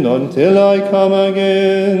resurrection until I come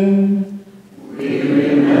again. We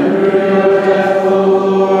remember your death, O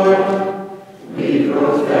Lord. We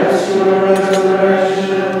profess your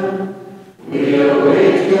resurrection. We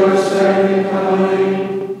await your second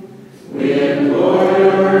coming. We implore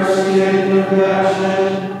your mercy and compassion.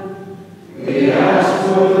 We ask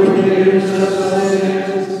for the forgiveness of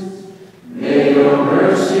sins. May your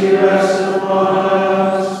mercy rest upon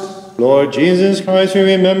us. Lord Jesus Christ, we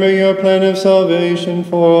remember your plan of salvation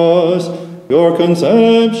for us, your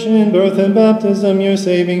conception, birth, and baptism, your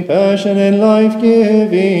saving passion and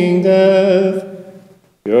life-giving death,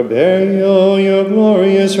 your burial, your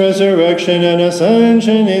glorious resurrection and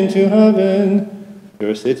ascension into heaven,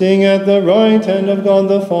 your sitting at the right hand of God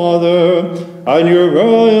the Father, and your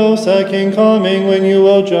royal second coming when you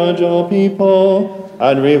will judge all people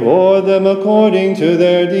and reward them according to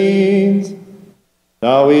their deeds.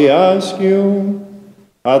 Now we ask you,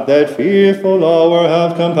 at that fearful hour,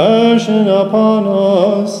 have compassion upon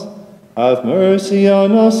us. Have mercy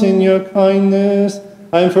on us in your kindness,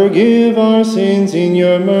 and forgive our sins in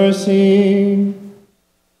your mercy.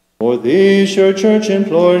 For this your church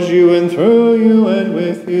implores you, and through you and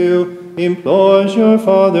with you implores your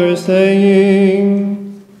Father,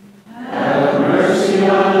 saying, Have mercy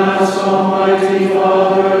on us, Almighty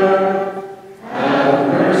Father. Have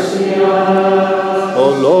mercy on us.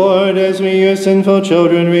 O Lord, as we, your sinful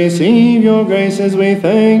children, receive your graces, we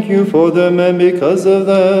thank you for them and because of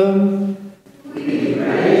them. We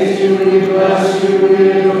praise you, we bless you, we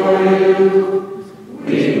adore you.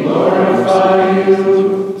 We glorify you.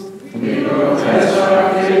 We profess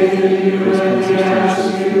our faith in you and we ask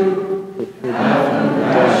you, have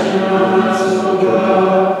compassion on us, O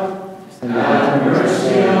God. Have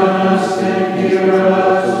mercy on us and hear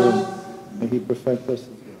us. May he perfect us as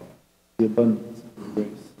well, the abundance of his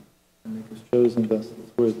grace, and make us chosen vessels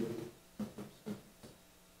worthy of our service.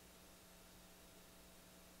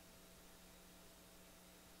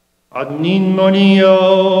 Annin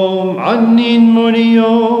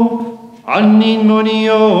Monio,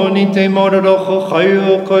 Nite Mordocho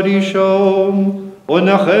Chayo Kadishom,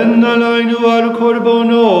 Onachen Alainu Al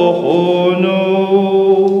Korbono Hono.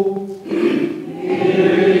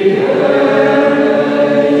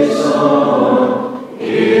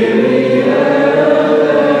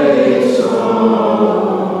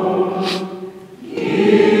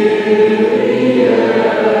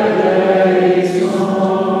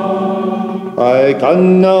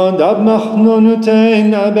 Kanna dab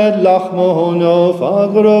machnonuten abed lachmono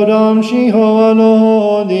fagrodam shiho alo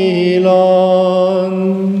dilan.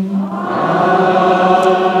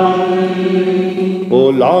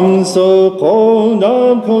 Olam so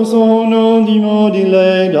kodam kosono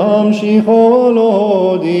dimodile dam shiho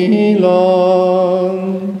alo dilan.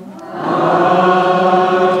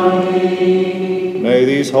 May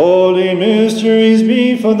these holy mysteries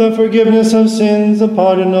be for the forgiveness of sins, the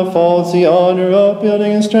pardon of faults, the honor,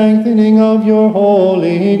 upbuilding, and strengthening of your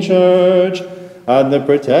holy church, and the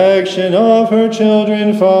protection of her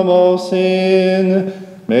children from all sin.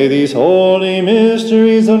 May these holy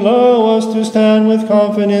mysteries allow us to stand with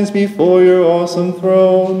confidence before your awesome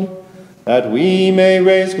throne, that we may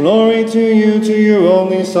raise glory to you, to your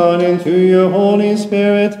only Son, and to your Holy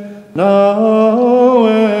Spirit, now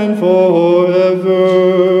and forever.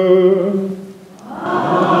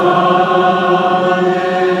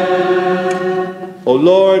 Amen. O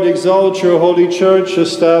Lord, exalt your holy church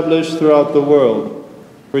established throughout the world.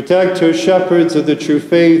 Protect her shepherds of the true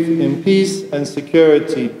faith in peace and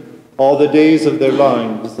security all the days of their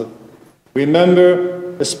lives.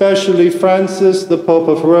 Remember especially Francis, the Pope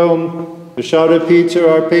of Rome, Bishara Peter,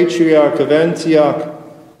 our Patriarch of Antioch,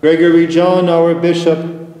 Gregory John, our Bishop,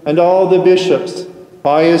 and all the bishops,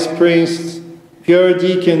 pious priests, pure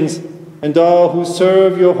deacons, and all who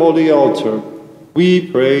serve your holy altar. We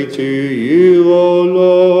pray to you, O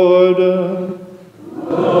Lord.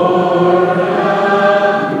 Lord,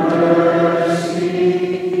 have mercy.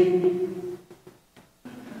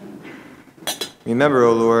 Remember,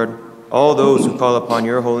 O Lord, all those who call upon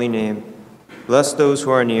your holy name. Bless those who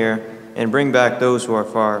are near, and bring back those who are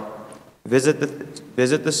far. Visit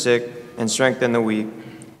the sick, and strengthen the weak.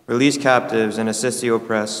 Release captives and assist the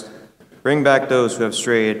oppressed. Bring back those who have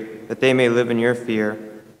strayed, that they may live in your fear,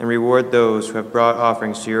 and reward those who have brought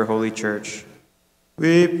offerings to your holy church.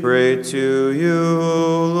 We pray to you,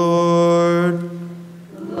 O Lord.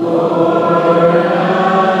 Lord,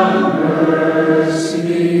 have mercy.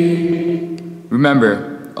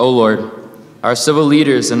 Remember, O Lord, our civil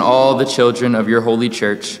leaders and all the children of your holy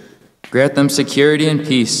church. Grant them security and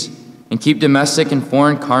peace, and keep domestic and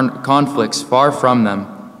foreign conflicts far from them,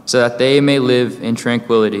 so that they may live in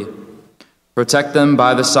tranquility. Protect them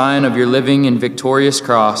by the sign of your living and victorious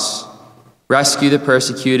cross. Rescue the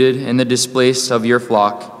persecuted and the displaced of your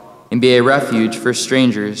flock, and be a refuge for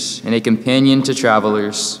strangers and a companion to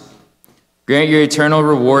travelers. Grant your eternal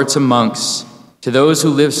reward to monks, to those who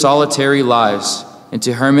live solitary lives, and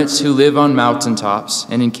to hermits who live on mountaintops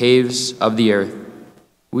and in caves of the earth.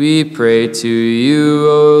 We pray to you,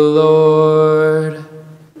 O Lord.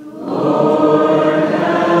 Lord,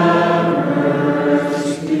 have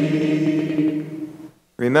mercy.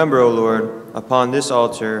 Remember, O Lord, upon this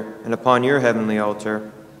altar and upon your heavenly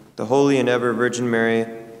altar, the Holy and ever Virgin Mary,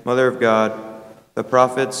 Mother of God, the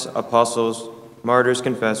prophets, apostles, martyrs,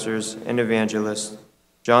 confessors, and evangelists,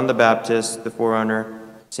 John the Baptist, the forerunner,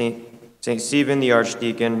 Saint Stephen the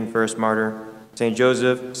Archdeacon and first martyr, Saint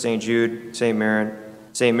Joseph, Saint Jude, Saint Maron,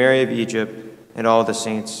 Saint Mary of Egypt, and all the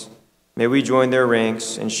saints. May we join their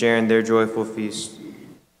ranks and share in their joyful feast.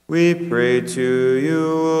 We pray to you,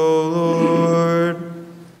 O Lord.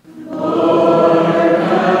 Lord,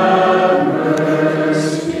 have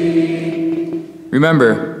mercy.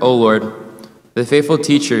 Remember, O Lord, the faithful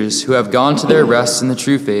teachers who have gone to their rest in the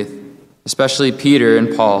true faith, especially Peter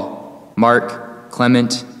and Paul, Mark,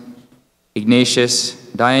 Clement, Ignatius,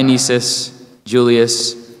 Dionysius,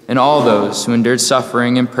 Julius, and all those who endured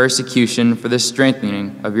suffering and persecution for the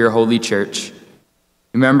strengthening of your holy church.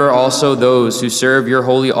 Remember also those who serve your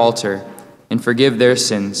holy altar, and forgive their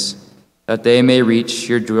sins, that they may reach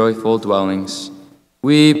your joyful dwellings.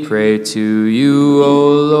 We pray to you, O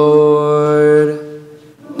Lord.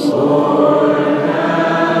 Lord,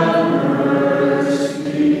 have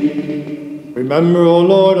mercy. Remember, O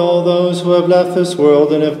Lord, all those who have left this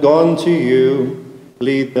world and have gone to you.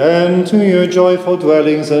 Lead them to your joyful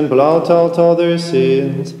dwellings and blot out all their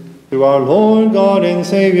sins. Through our Lord God and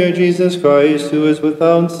Savior Jesus Christ, who is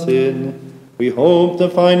without sin, we hope to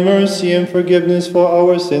find mercy and forgiveness for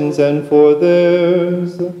our sins and for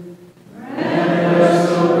theirs. Grant us,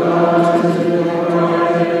 O God, to the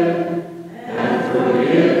departed, and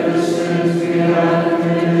forgive the sins we have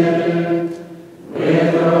committed,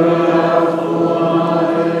 with or without full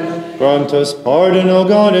knowledge. Grant us pardon, O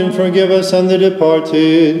God, and forgive us and the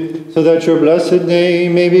departed, so that your blessed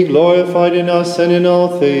name may be glorified in us and in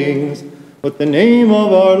all things, with the name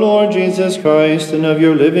of our Lord Jesus Christ and of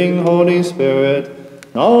your living Holy Spirit,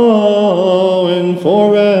 now and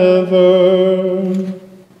forever.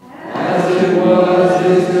 As it was,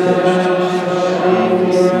 is now, shall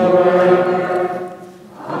be forever.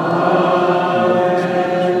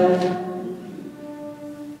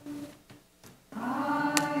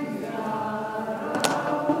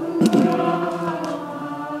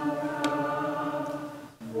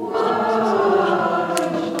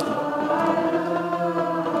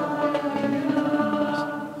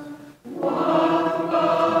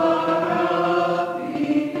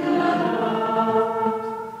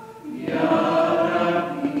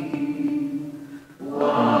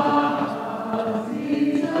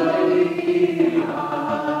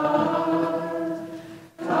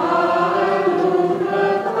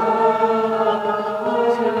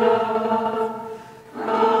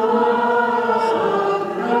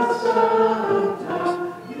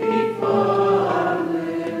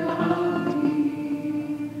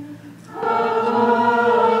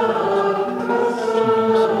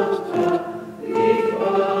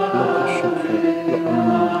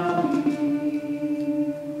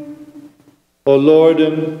 O Lord,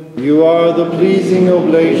 you are the pleasing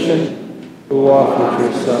oblation who offered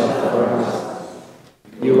yourself for us.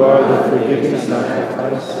 You are the forgiving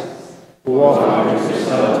sacrifice who offered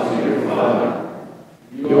yourself to your Father.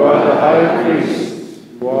 You are the high priest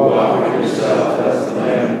who offered yourself as the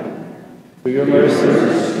Lamb. Through your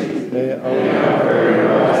mercy, may our prayer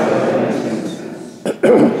rise as an incense,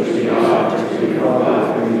 which we offer to your Father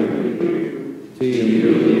for you. To you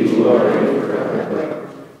be glory forever.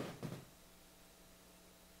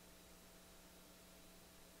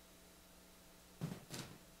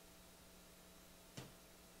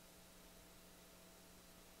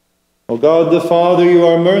 O God the Father, you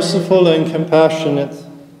are merciful and compassionate.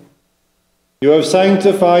 You have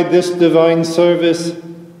sanctified this divine service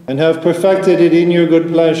and have perfected it in your good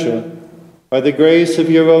pleasure. by the grace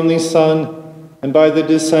of your only Son, and by the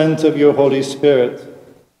descent of your Holy Spirit.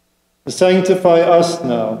 Sanctify us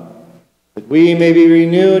now, that we may be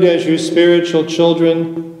renewed as your spiritual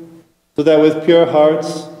children, so that with pure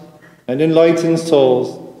hearts and enlightened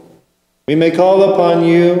souls we may call upon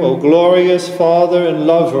you, O glorious Father and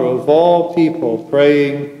lover of all people,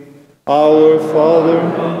 praying, Our Father,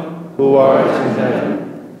 who art in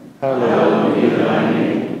heaven, hallowed be thy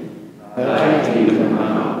name. Thy kingdom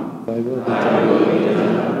come, thy will be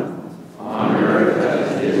done, on earth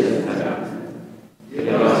as it is in heaven. Give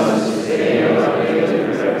us this day our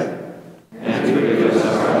daily bread, and forgive us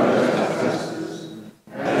our trespasses,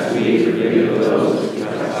 as we forgive those who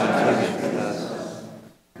trespass against us.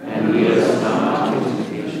 And lead us not into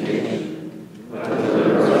temptation, but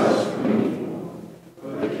deliver us from evil.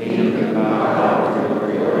 For the kingdom, the power, and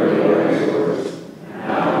the glory are yours,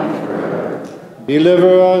 now and forever.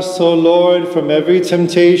 Deliver us, O Lord, from every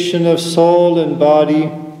temptation of soul and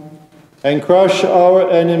body, and crush our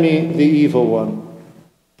enemy, the evil one.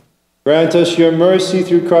 Grant us your mercy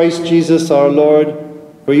through Christ Jesus our Lord,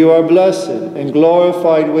 for you are blessed and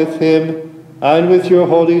glorified with him and with your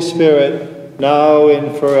Holy Spirit, now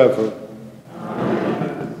and forever.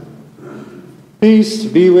 Amen. Peace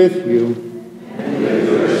be with you. And with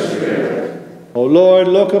your spirit. O Lord,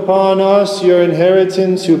 look upon us, your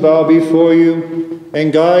inheritance, who bow before you,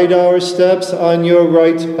 and guide our steps on your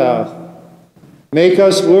right path. Make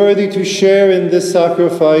us worthy to share in this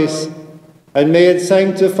sacrifice, and may it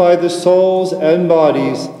sanctify the souls and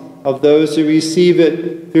bodies of those who receive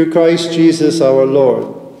it through Christ Jesus our Lord.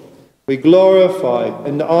 We glorify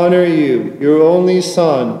and honor you, your only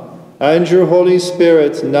Son, and your Holy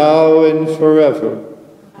Spirit, now and forever.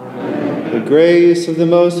 Amen. The grace of the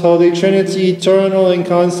most holy Trinity, eternal and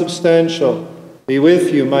consubstantial, be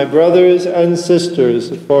with you, my brothers and sisters,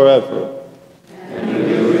 forever.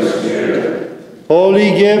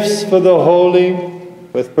 Holy gifts for the holy,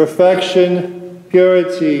 with perfection,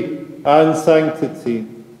 purity, and sanctity.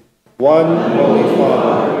 One Holy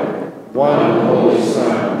Father, one Holy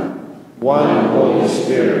Son, one Holy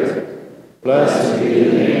Spirit. Blessed be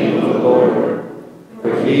the name of the Lord,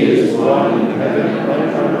 for he is one in heaven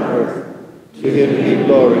and on earth. To him be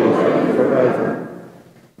glory forever.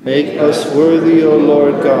 Make us worthy, O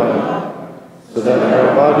Lord God, so that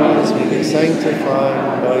our bodies may be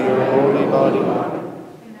sanctified by your holy body,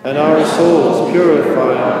 and our souls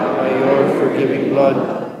purified by your forgiving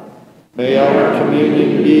blood. May our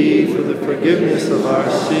communion be for the forgiveness of our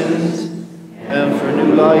sins and for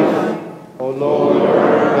new life. O Lord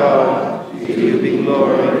our God, to you be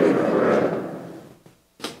glory forever.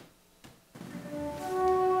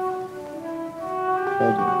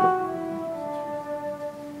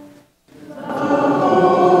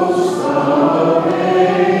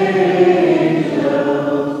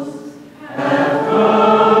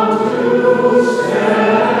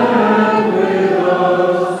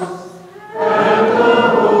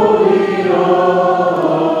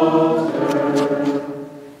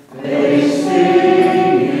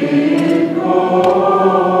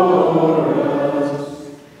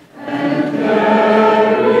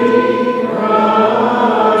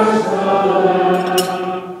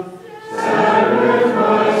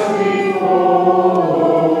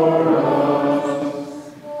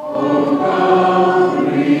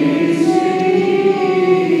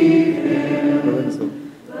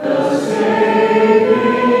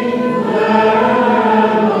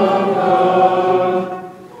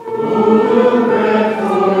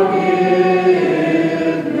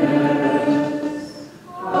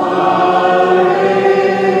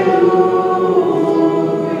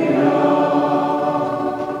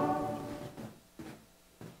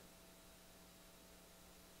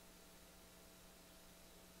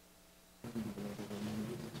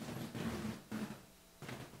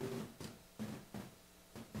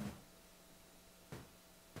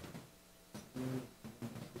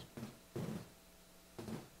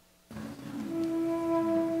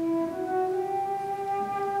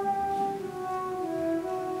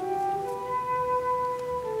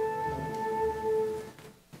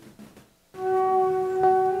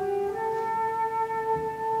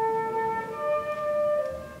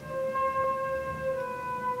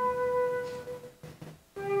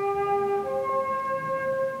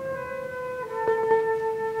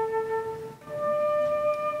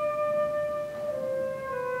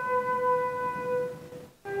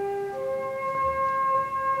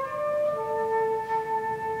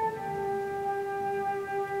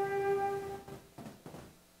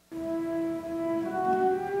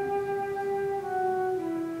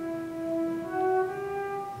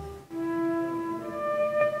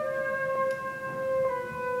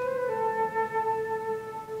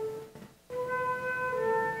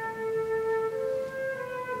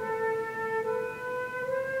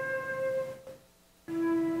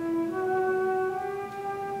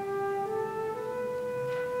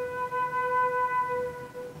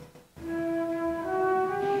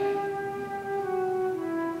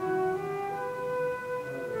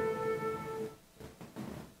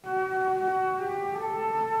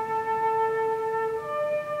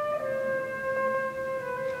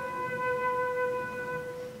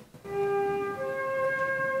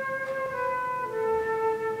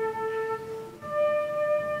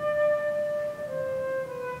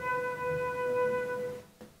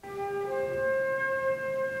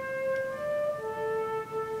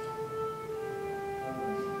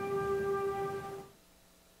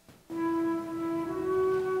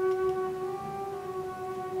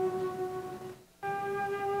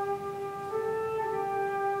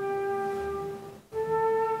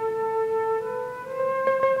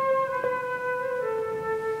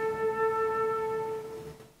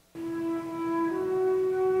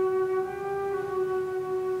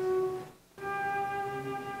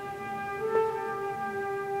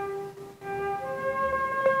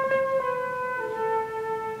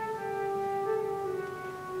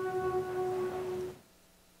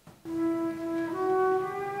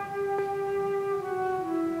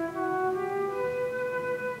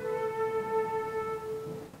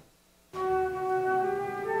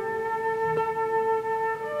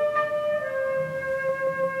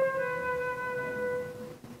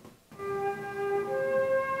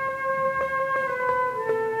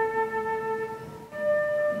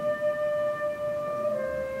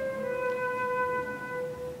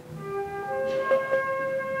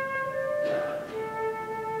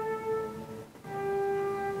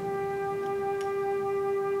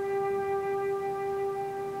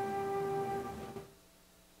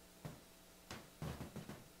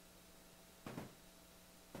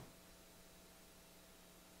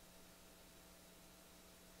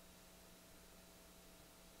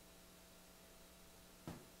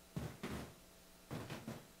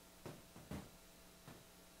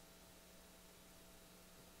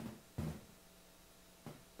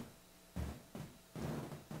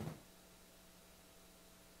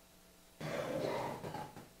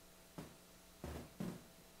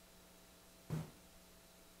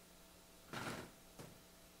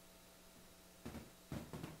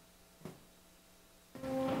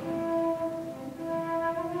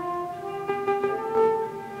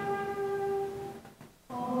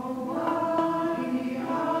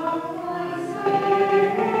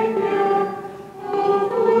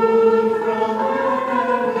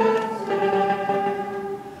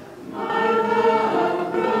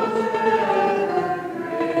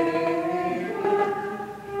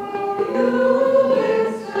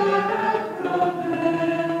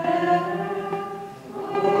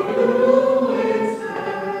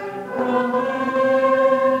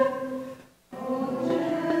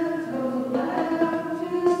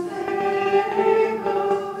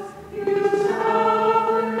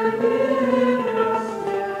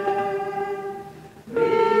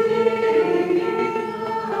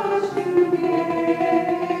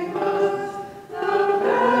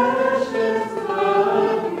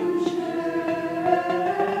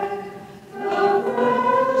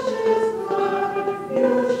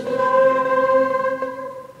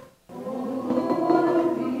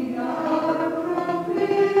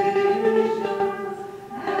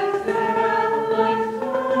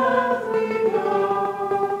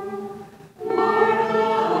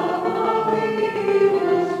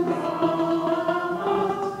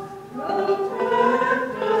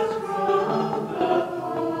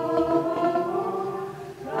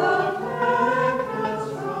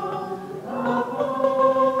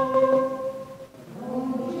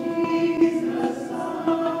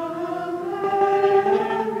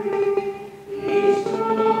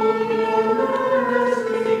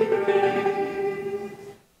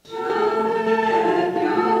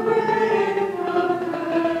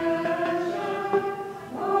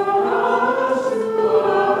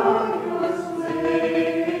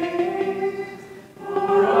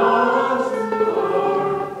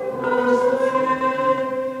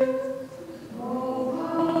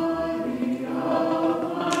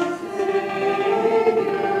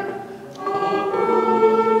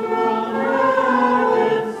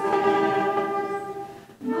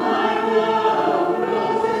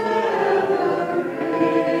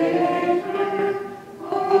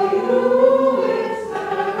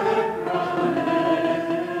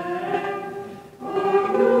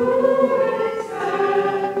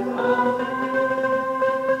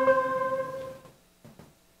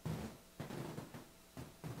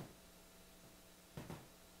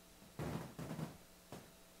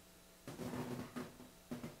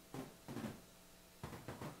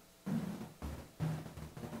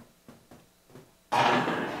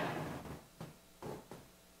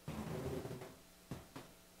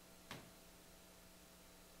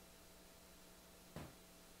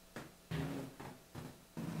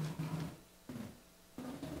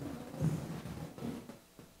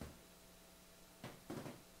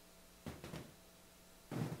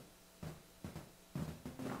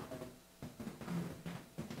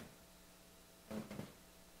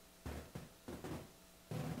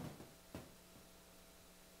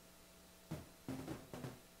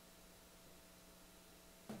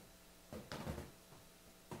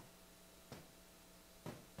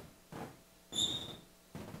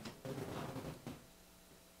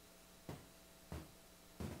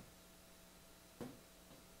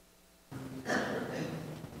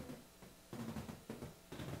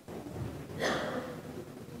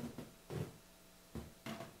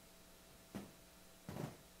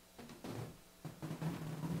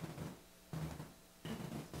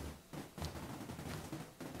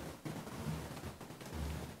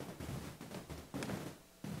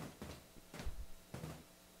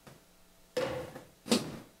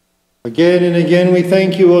 Again and again we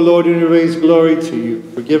thank you, O Lord, and we raise glory to you,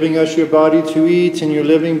 for giving us your body to eat and your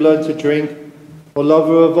living blood to drink. O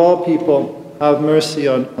lover of all people, have mercy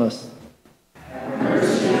on us. Have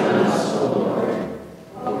mercy on us, O Lord,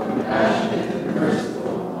 O compassionate and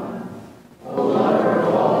merciful one. O lover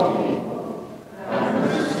of all people, have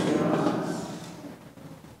mercy on us.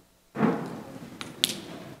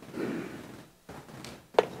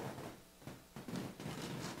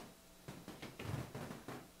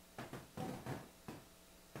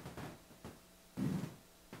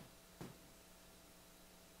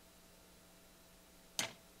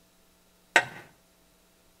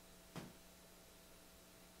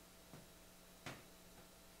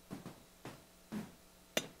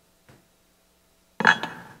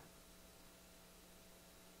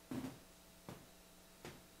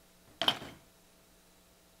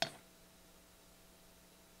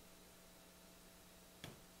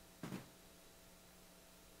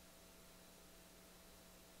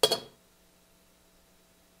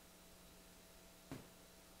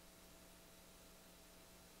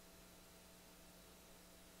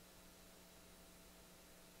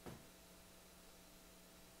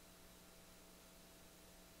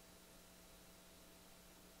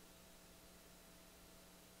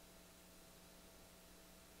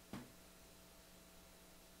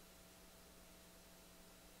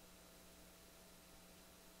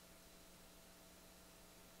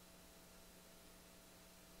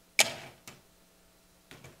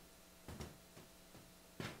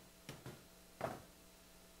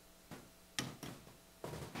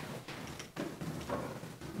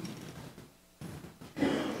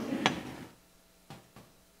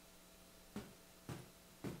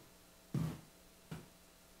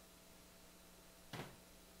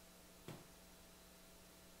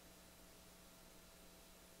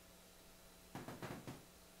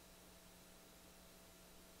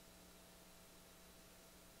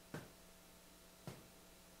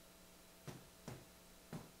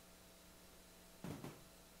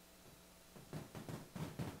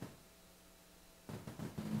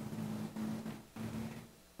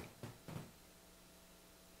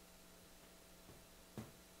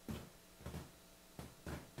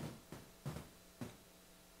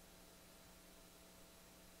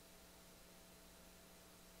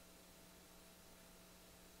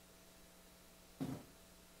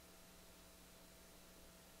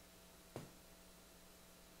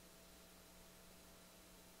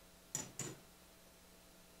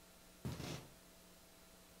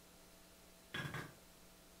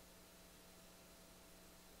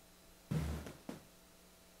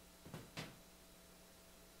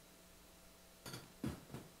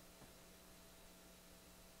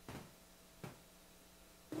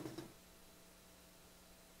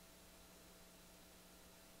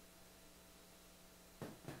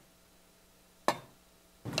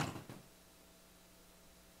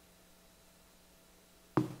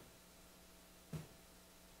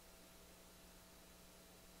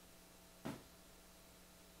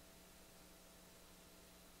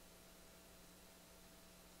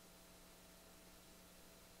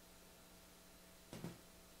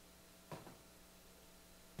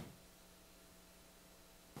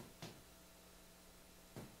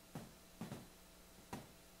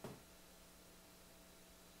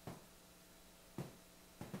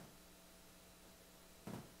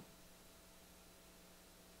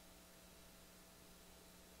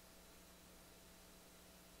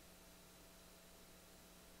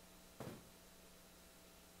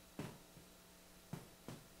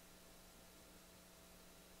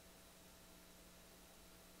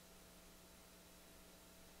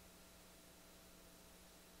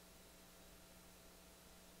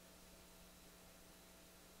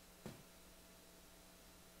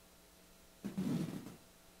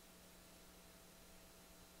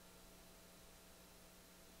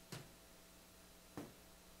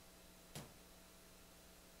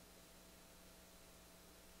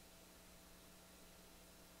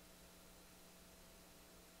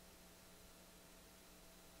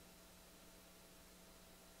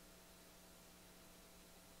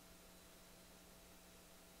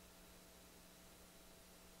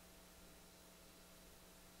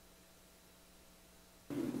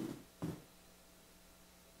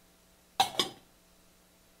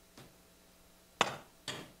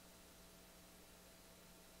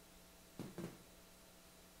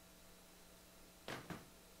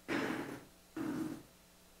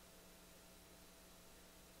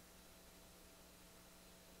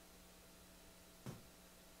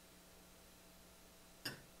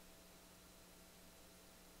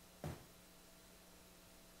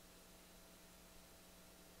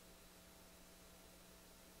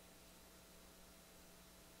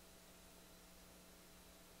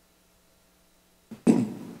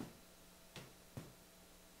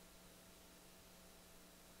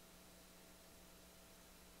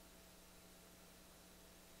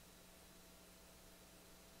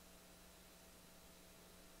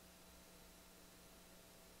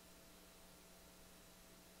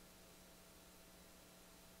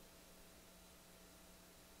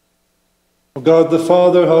 O God the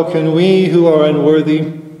Father, how can we who are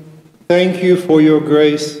unworthy thank you for your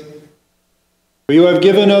grace? For you have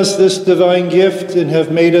given us this divine gift and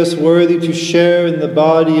have made us worthy to share in the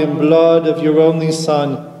body and blood of your only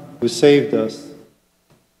Son, who saved us.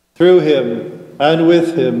 Through him and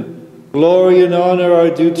with him, glory and honor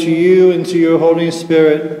are due to you and to your Holy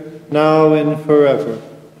Spirit, now and forever.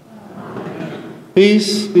 Amen.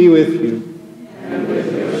 Peace be with you. And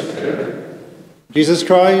with your spirit. Jesus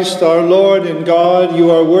Christ, our Lord and God,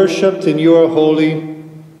 you are worshipped and you are holy.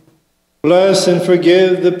 Bless and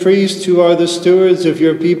forgive the priests who are the stewards of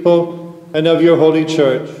your people and of your holy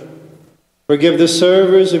church. Forgive the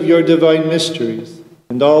servers of your divine mysteries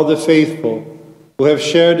and all the faithful who have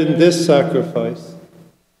shared in this sacrifice.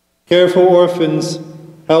 Care for orphans,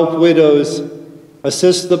 help widows,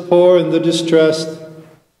 assist the poor and the distressed,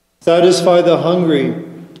 satisfy the hungry,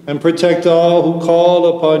 and protect all who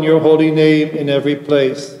call upon your holy name in every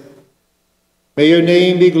place. May your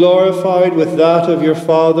name be glorified with that of your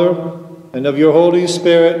Father and of your Holy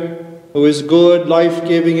Spirit, who is good,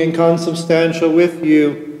 life-giving, and consubstantial with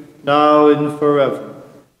you, now and forever.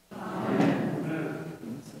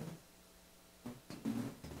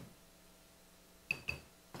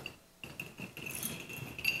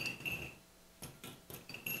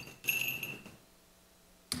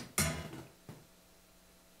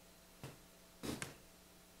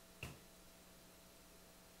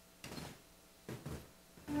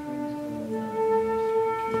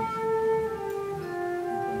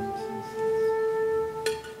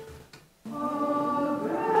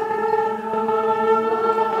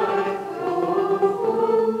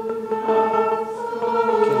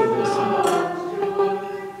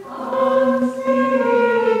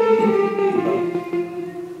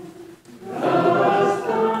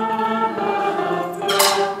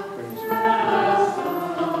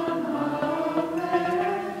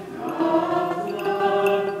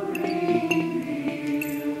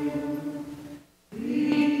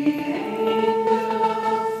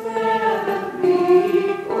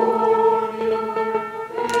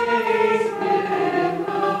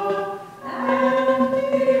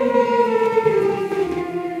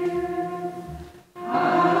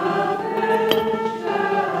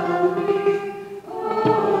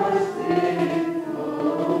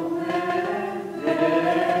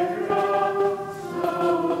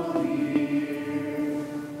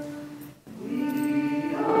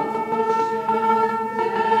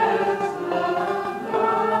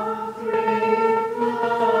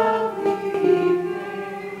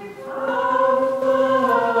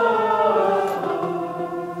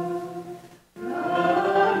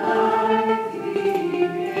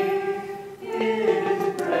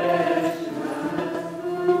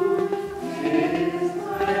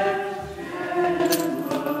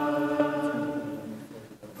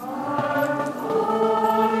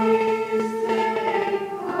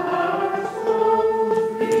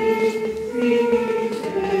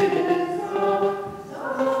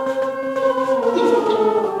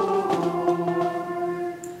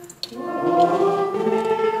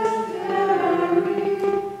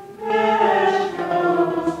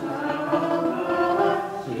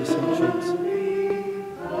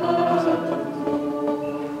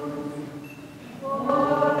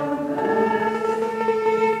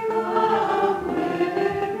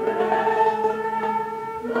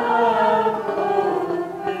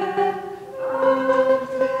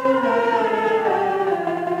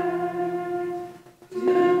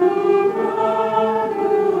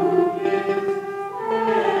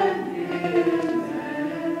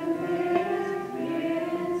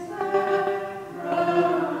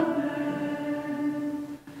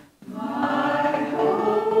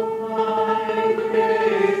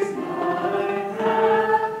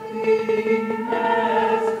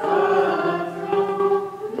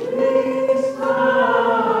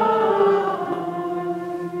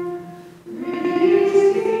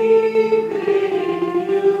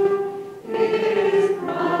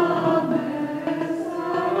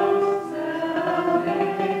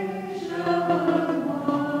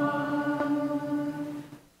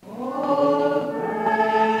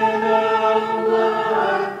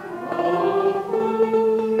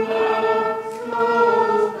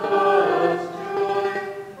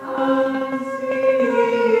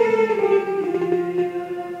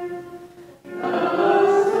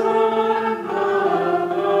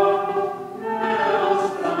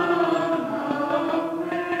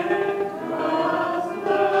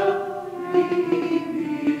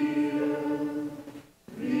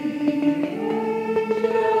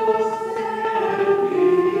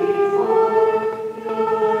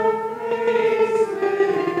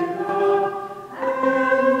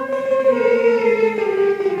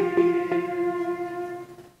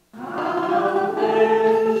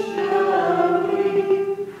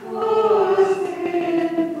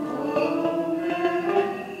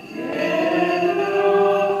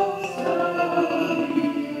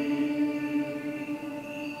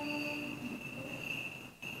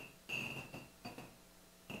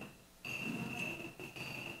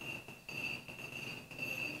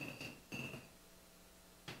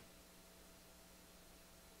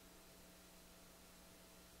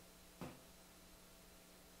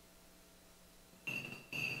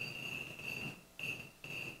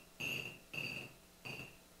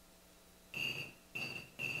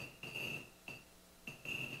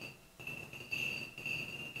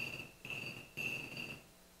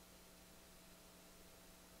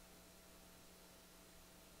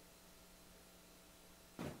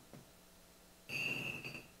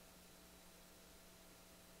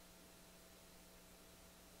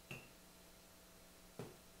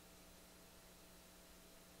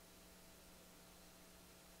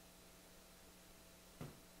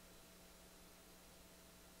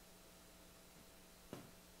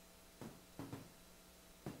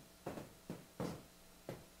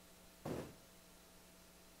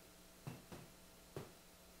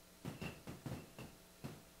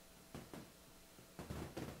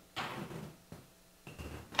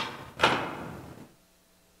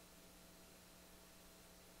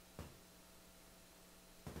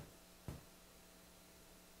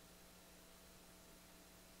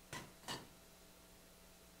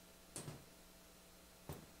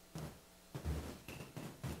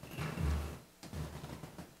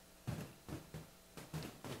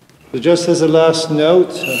 So just as a last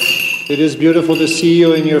note, it is beautiful to see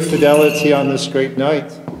you in your fidelity on this great night.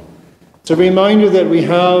 It's a reminder that we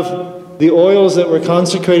have the oils that were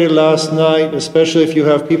consecrated last night, especially if you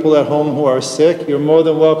have people at home who are sick. You're more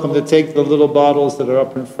than welcome to take the little bottles that are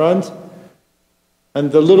up in front. And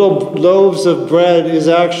the little loaves of bread is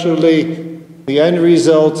actually the end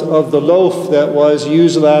result of the loaf that was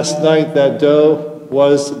used last night. That dough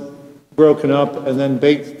was broken up and then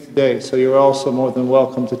baked today. So you're also more than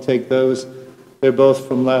welcome to take those. They're both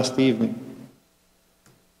from last evening.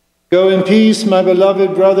 Go in peace, my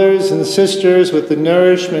beloved brothers and sisters, with the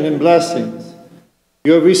nourishment and blessings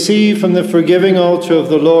you have received from the forgiving altar of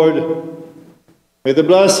the Lord. May the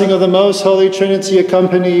blessing of the most holy Trinity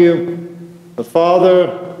accompany you, the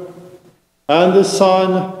Father, and the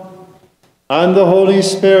Son, and the Holy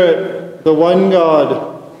Spirit, the one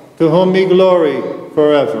God, to whom be glory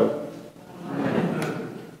forever.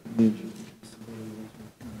 Amen.